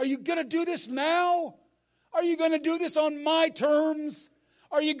 Are you going to do this now? Are you going to do this on my terms?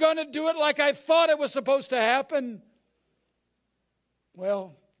 Are you going to do it like I thought it was supposed to happen?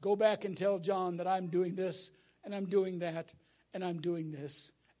 Well, go back and tell John that I'm doing this, and I'm doing that, and I'm doing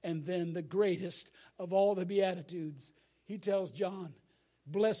this. And then the greatest of all the Beatitudes, he tells John,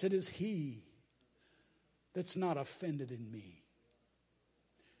 blessed is he that's not offended in me.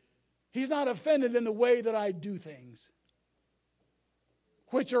 He's not offended in the way that I do things,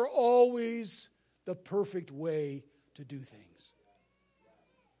 which are always the perfect way to do things.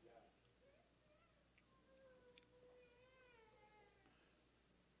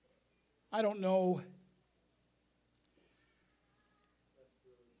 I don't know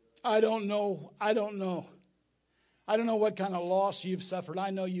what kind of loss you've suffered.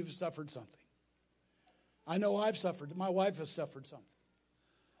 I know you've suffered something. I know I've suffered. My wife has suffered something.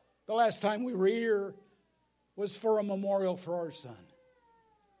 The last time we were here was for a memorial for our son.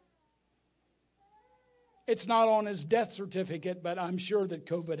 It's not on his death certificate, but I'm sure that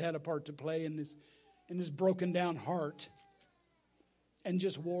COVID had a part to play in his broken down heart and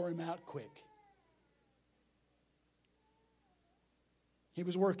just wore him out quick. He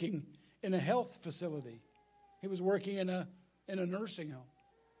was working in a health facility. He was working in a nursing home.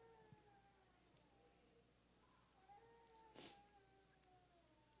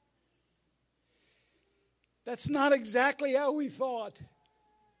 That's not exactly how we thought.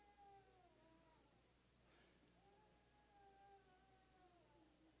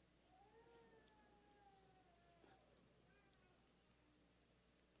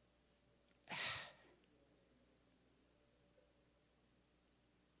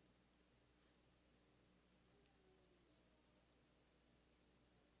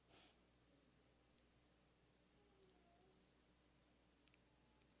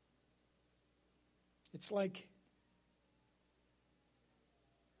 It's like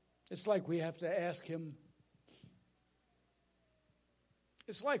we have to ask him.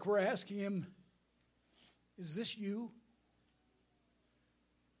 It's like we're asking him, is this you?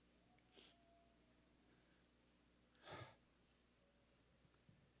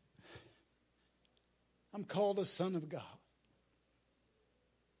 I'm called a son of God.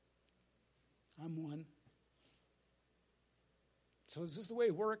 I'm one. So is this the way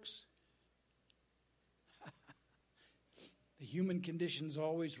it works? The human condition's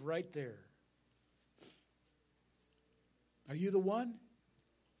always right there. Are you the one?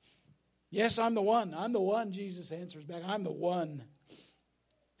 Yes, I'm the one. I'm the one, Jesus answers back. I'm the one.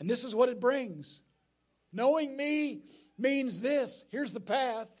 And this is what it brings. Knowing me means this. Here's the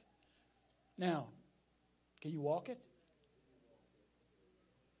path. Now, can you walk it?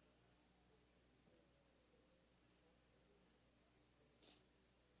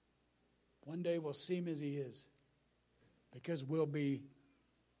 One day we'll see him as he is, because we'll be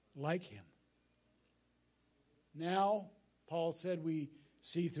like him. Now, Paul said, we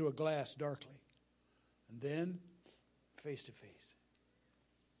see through a glass darkly, and then face to face.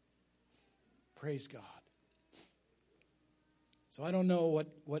 Praise God. So I don't know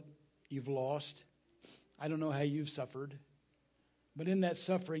what you've lost. I don't know how you've suffered. But in that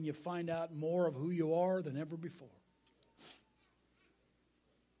suffering, you find out more of who you are than ever before.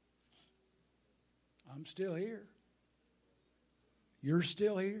 I'm still here. You're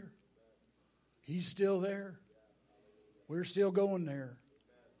still here. He's still there. We're still going there.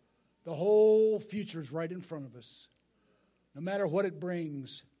 The whole future's right in front of us. No matter what it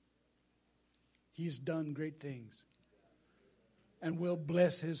brings, he's done great things. And we'll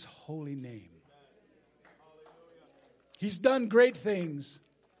bless his holy name. He's done great things,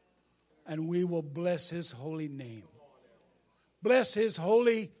 and we will bless his holy name. Bless his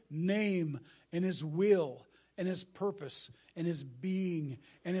holy name and his will and his purpose and his being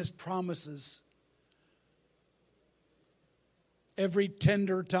and his promises. Every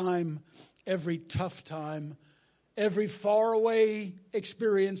tender time, every tough time, every faraway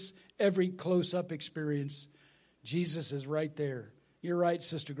experience, every close-up experience, Jesus is right there. You're right,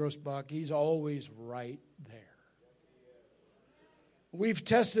 Sister Grosbach. He's always right there. We've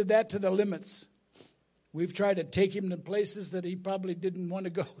tested that to the limits. We've tried to take him to places that he probably didn't want to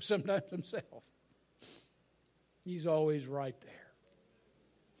go sometimes himself. He's always right there.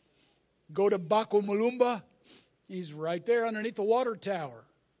 Go to Bakwamulumba, he's right there underneath the water tower.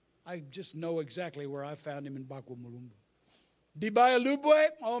 I just know exactly where I found him in Bakwamulumba. Dibayalubwe,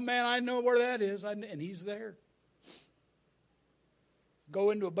 oh man, I know where that is, and he's there.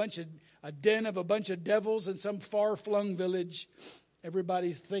 Go into a den of a bunch of devils in some far-flung village.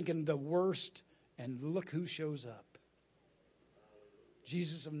 Everybody's thinking the worst, and look who shows up.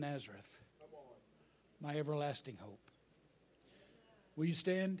 Jesus of Nazareth, my everlasting hope. Will you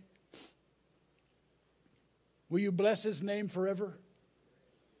stand? Will you bless his name forever?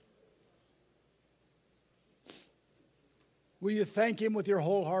 Will you thank him with your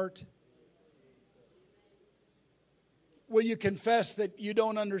whole heart? Will you confess that you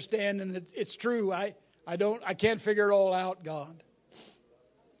don't understand and it's true? I can't figure it all out, God.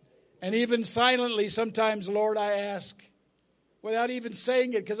 And even silently, sometimes, Lord, I ask, without even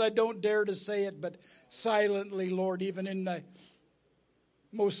saying it, because I don't dare to say it, but silently, Lord, even in the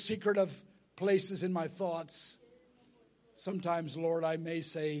most secret of places in my thoughts, sometimes, Lord, I may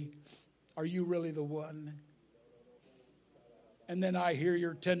say, are you really the one? And then I hear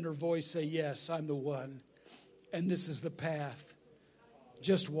your tender voice say, yes, I'm the one. And this is the path.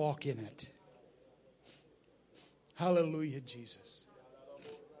 Just walk in it. Hallelujah, Jesus.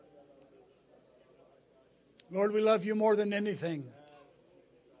 Lord, we love you more than anything.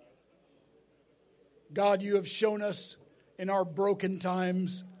 God, you have shown us in our broken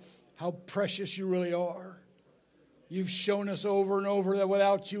times how precious you really are. You've shown us over and over that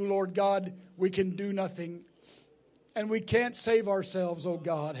without you, Lord God, we can do nothing. And we can't save ourselves, oh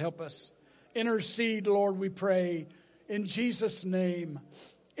God, help us. Intercede, Lord, we pray, in Jesus' name.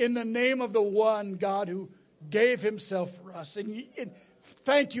 In the name of the one, God, who gave himself for us. And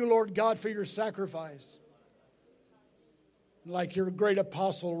thank you, Lord God, for your sacrifice. Like your great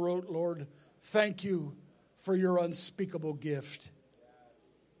apostle wrote, Lord, thank you for your unspeakable gift.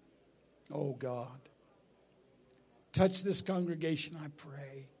 Oh, God. Touch this congregation, I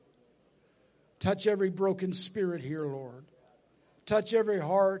pray. Touch every broken spirit here, Lord. Touch every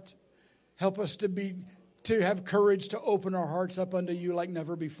heart. Help us to have courage to open our hearts up unto you like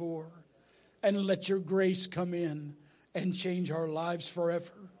never before. And let your grace come in and change our lives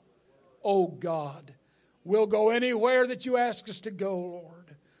forever. Oh, God. We'll go anywhere that you ask us to go,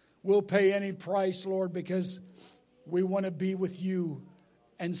 Lord. We'll pay any price, Lord, because we want to be with you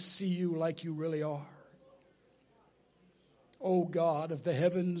and see you like you really are. O God of the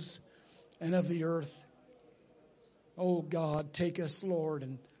heavens and of the earth, O God, take us, Lord,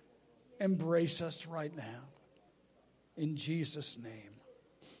 and embrace us right now. In Jesus' name.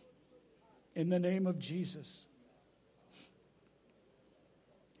 In the name of Jesus.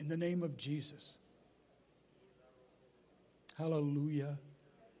 In the name of Jesus. Hallelujah.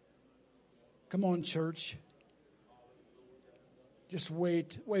 Come on, church. Just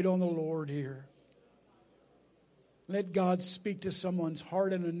wait on the Lord here. Let God speak to someone's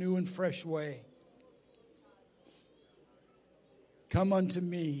heart in a new and fresh way. Come unto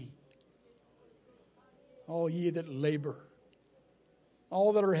me, all ye that labor,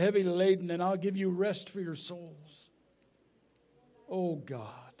 all that are heavy laden, and I'll give you rest for your souls. Oh God.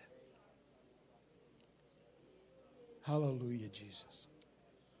 Hallelujah, Jesus.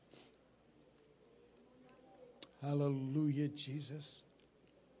 Hallelujah, Jesus.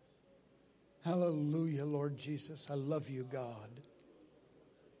 Hallelujah, Lord Jesus. I love you, God.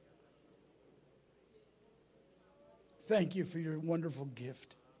 Thank you for your wonderful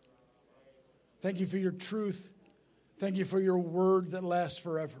gift. Thank you for your truth. Thank you for your word that lasts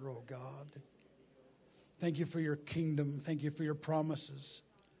forever, oh God. Thank you for your kingdom. Thank you for your promises.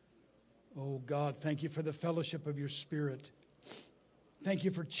 Oh God, thank you for the fellowship of your Spirit. Thank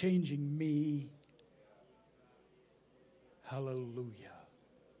you for changing me. Hallelujah.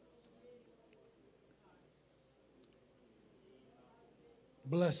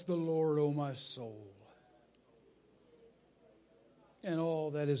 Bless the Lord, O my soul, and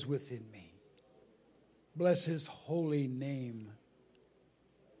all that is within me. Bless his holy name.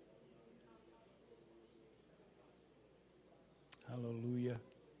 Hallelujah.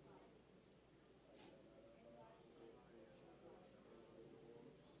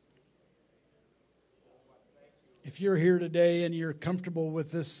 If you're here today and you're comfortable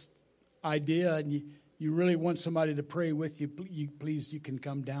with this idea and you really want somebody to pray with you, please, you can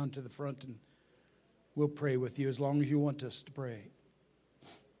come down to the front and we'll pray with you as long as you want us to pray.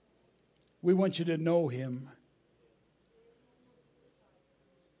 We want you to know him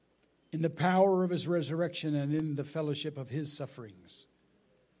in the power of his resurrection and in the fellowship of his sufferings.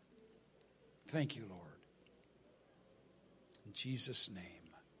 Thank you, Lord. In Jesus' name.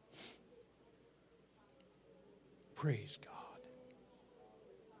 Praise God.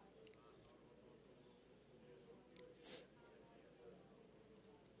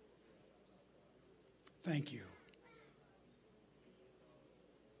 Thank you.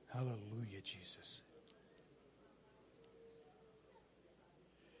 Hallelujah, Jesus.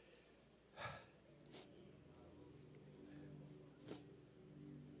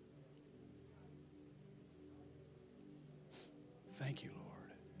 Thank you, Lord.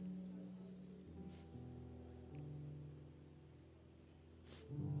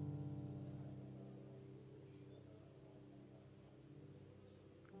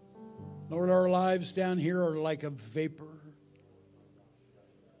 Lord, our lives down here are like a vapor.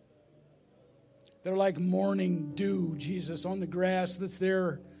 They're like morning dew, Jesus, on the grass that's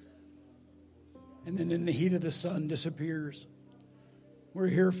there, and then in the heat of the sun disappears. We're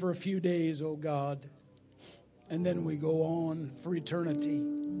here for a few days, oh God, and then we go on for eternity.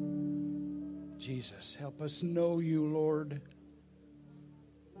 Jesus, help us know you, Lord.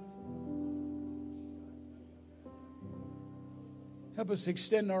 Help us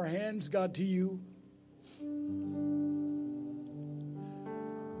extend our hands, God, to you.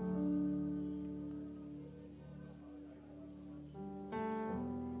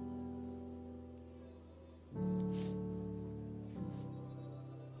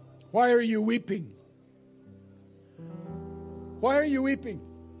 Why are you weeping? Why are you weeping?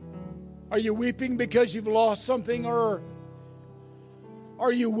 Are you weeping because you've lost something, or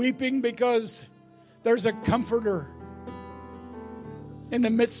are you weeping because there's a comforter? In the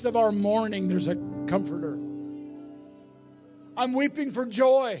midst of our mourning, there's a comforter. I'm weeping for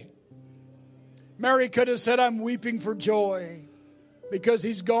joy. Mary could have said, I'm weeping for joy because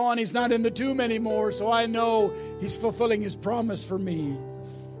he's gone. He's not in the tomb anymore, so I know he's fulfilling his promise for me.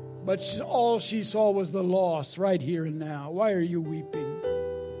 But all she saw was the loss right here and now. Why are you weeping?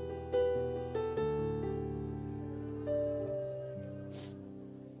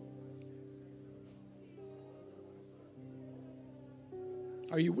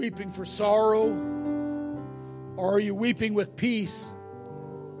 Are you weeping for sorrow? Or are you weeping with peace?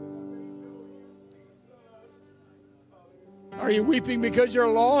 Are you weeping because you're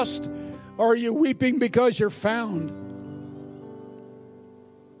lost? Or are you weeping because you're found?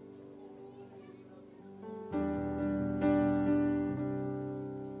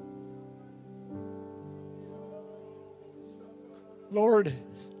 Lord,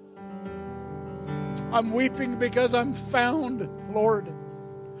 I'm weeping because I'm found, Lord.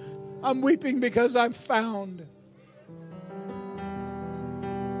 I'm weeping because I'm found.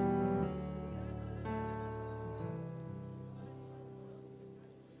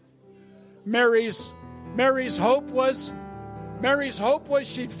 Mary's hope was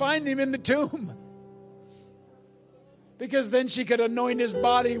she'd find him in the tomb. Because then she could anoint his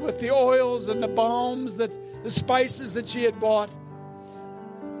body with the oils and the balms, the spices that she had bought.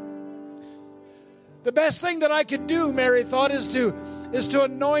 The best thing that I could do, Mary thought, is to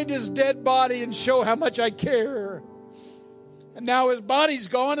anoint his dead body and show how much I care. And now his body's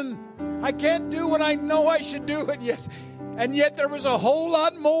gone and I can't do what I know I should do, and yet there was a whole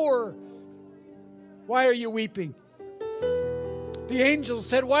lot more. Why are you weeping? The angel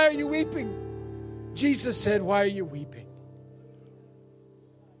said, why are you weeping? Jesus said, why are you weeping?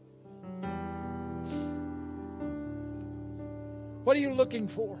 What are you looking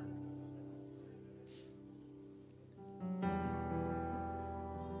for?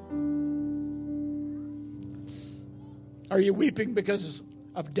 Are you weeping because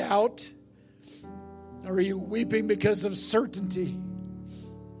of doubt? Or are you weeping because of certainty?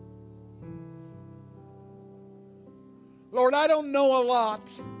 Lord, I don't know a lot,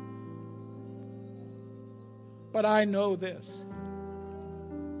 but I know this.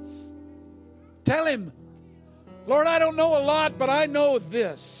 Tell him, Lord, I don't know a lot, but I know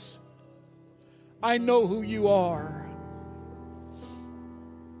this. I know who you are.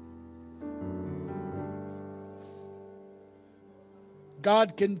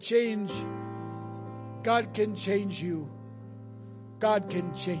 God can change. God can change you. God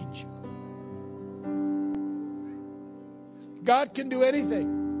can change you. God can do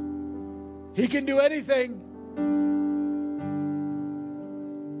anything. He can do anything.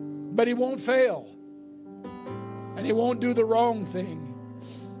 But he won't fail. And he won't do the wrong thing.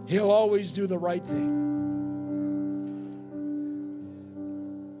 He'll always do the right thing.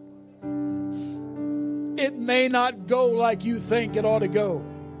 It may not go like you think it ought to go.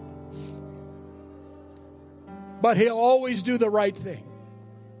 But he'll always do the right thing.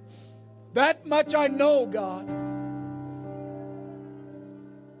 That much I know, God.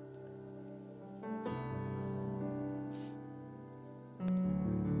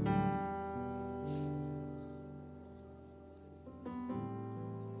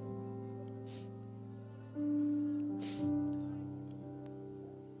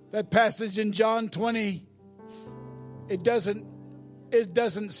 That passage in John 20, it doesn't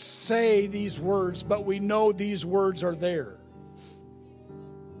say these words, but we know these words are there.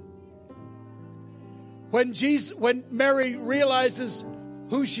 When Mary realizes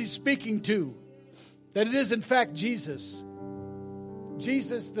who she's speaking to, that it is in fact Jesus,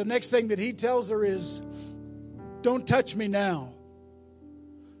 the next thing that he tells her is, don't touch me now.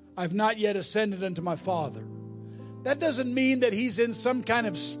 I've not yet ascended unto my Father. That doesn't mean that he's in some kind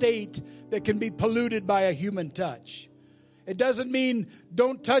of state that can be polluted by a human touch. It doesn't mean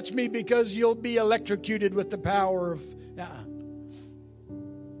don't touch me because you'll be electrocuted with the power of...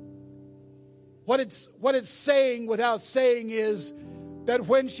 What it's saying without saying is that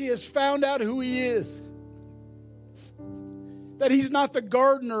when she has found out who he is, that he's not the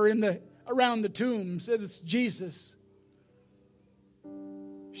gardener around the tombs, that it's Jesus.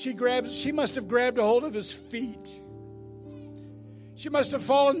 She must have grabbed a hold of his feet. She must have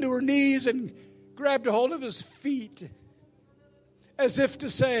fallen to her knees and grabbed a hold of his feet, as if to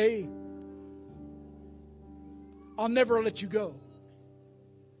say, I'll never let you go.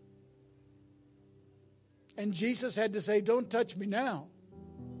 And Jesus had to say, don't touch me now,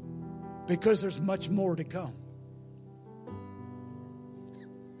 because there's much more to come.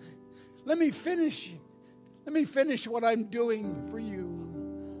 Let me finish what I'm doing for you.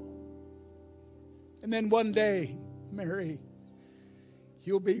 And then one day, Mary,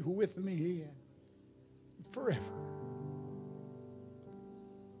 you'll be with me forever.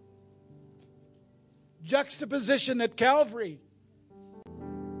 Juxtaposition at Calvary.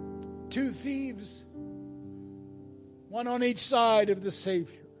 Two thieves, one on each side of the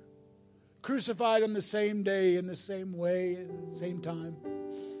Savior, crucified on the same day, in the same way, at the same time.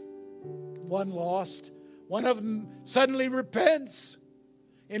 One lost. One of them suddenly repents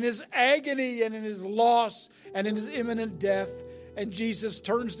in his agony and in his loss and in his imminent death. And Jesus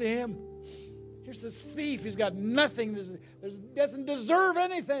turns to him. Here's this thief. He's got nothing. Doesn't deserve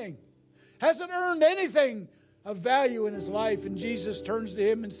anything. Hasn't earned anything of value in his life. And Jesus turns to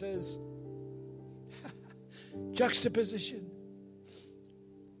him and says, juxtaposition.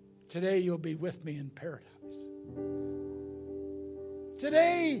 Today you'll be with me in paradise.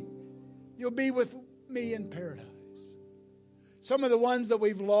 Today you'll be with me in paradise. Some of the ones that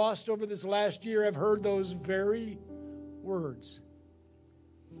we've lost over this last year have heard those very words.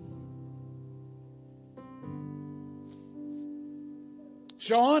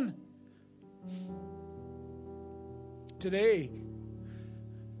 Sean, today,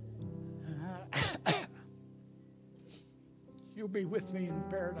 you'll be with me in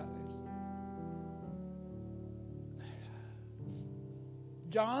paradise.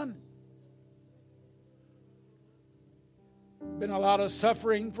 John, been a lot of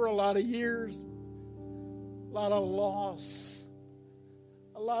suffering for a lot of years, a lot of loss,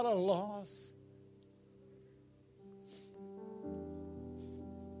 a lot of loss.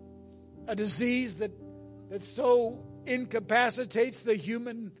 A disease that so incapacitates the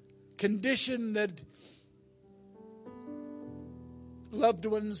human condition that loved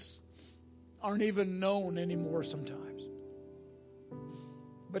ones aren't even known anymore sometimes.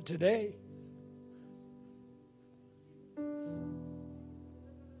 But today,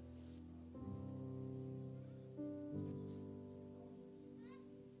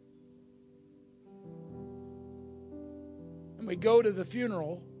 and we go to the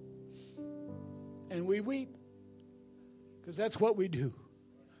funeral and we weep, because that's what we do.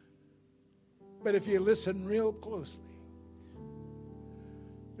 But if you listen real closely,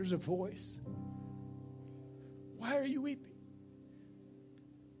 there's a voice. Why are you weeping?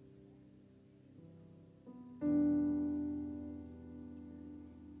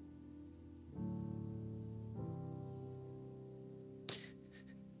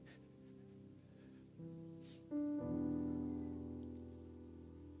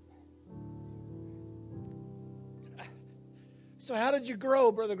 So how did you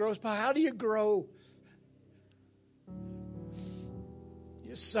grow, Brother Grosbach? How do you grow?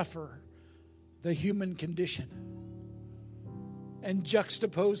 You suffer the human condition and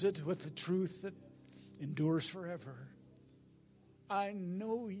juxtapose it with the truth that endures forever. I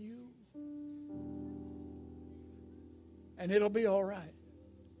know you. And it'll be all right.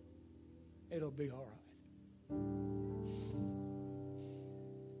 It'll be all right.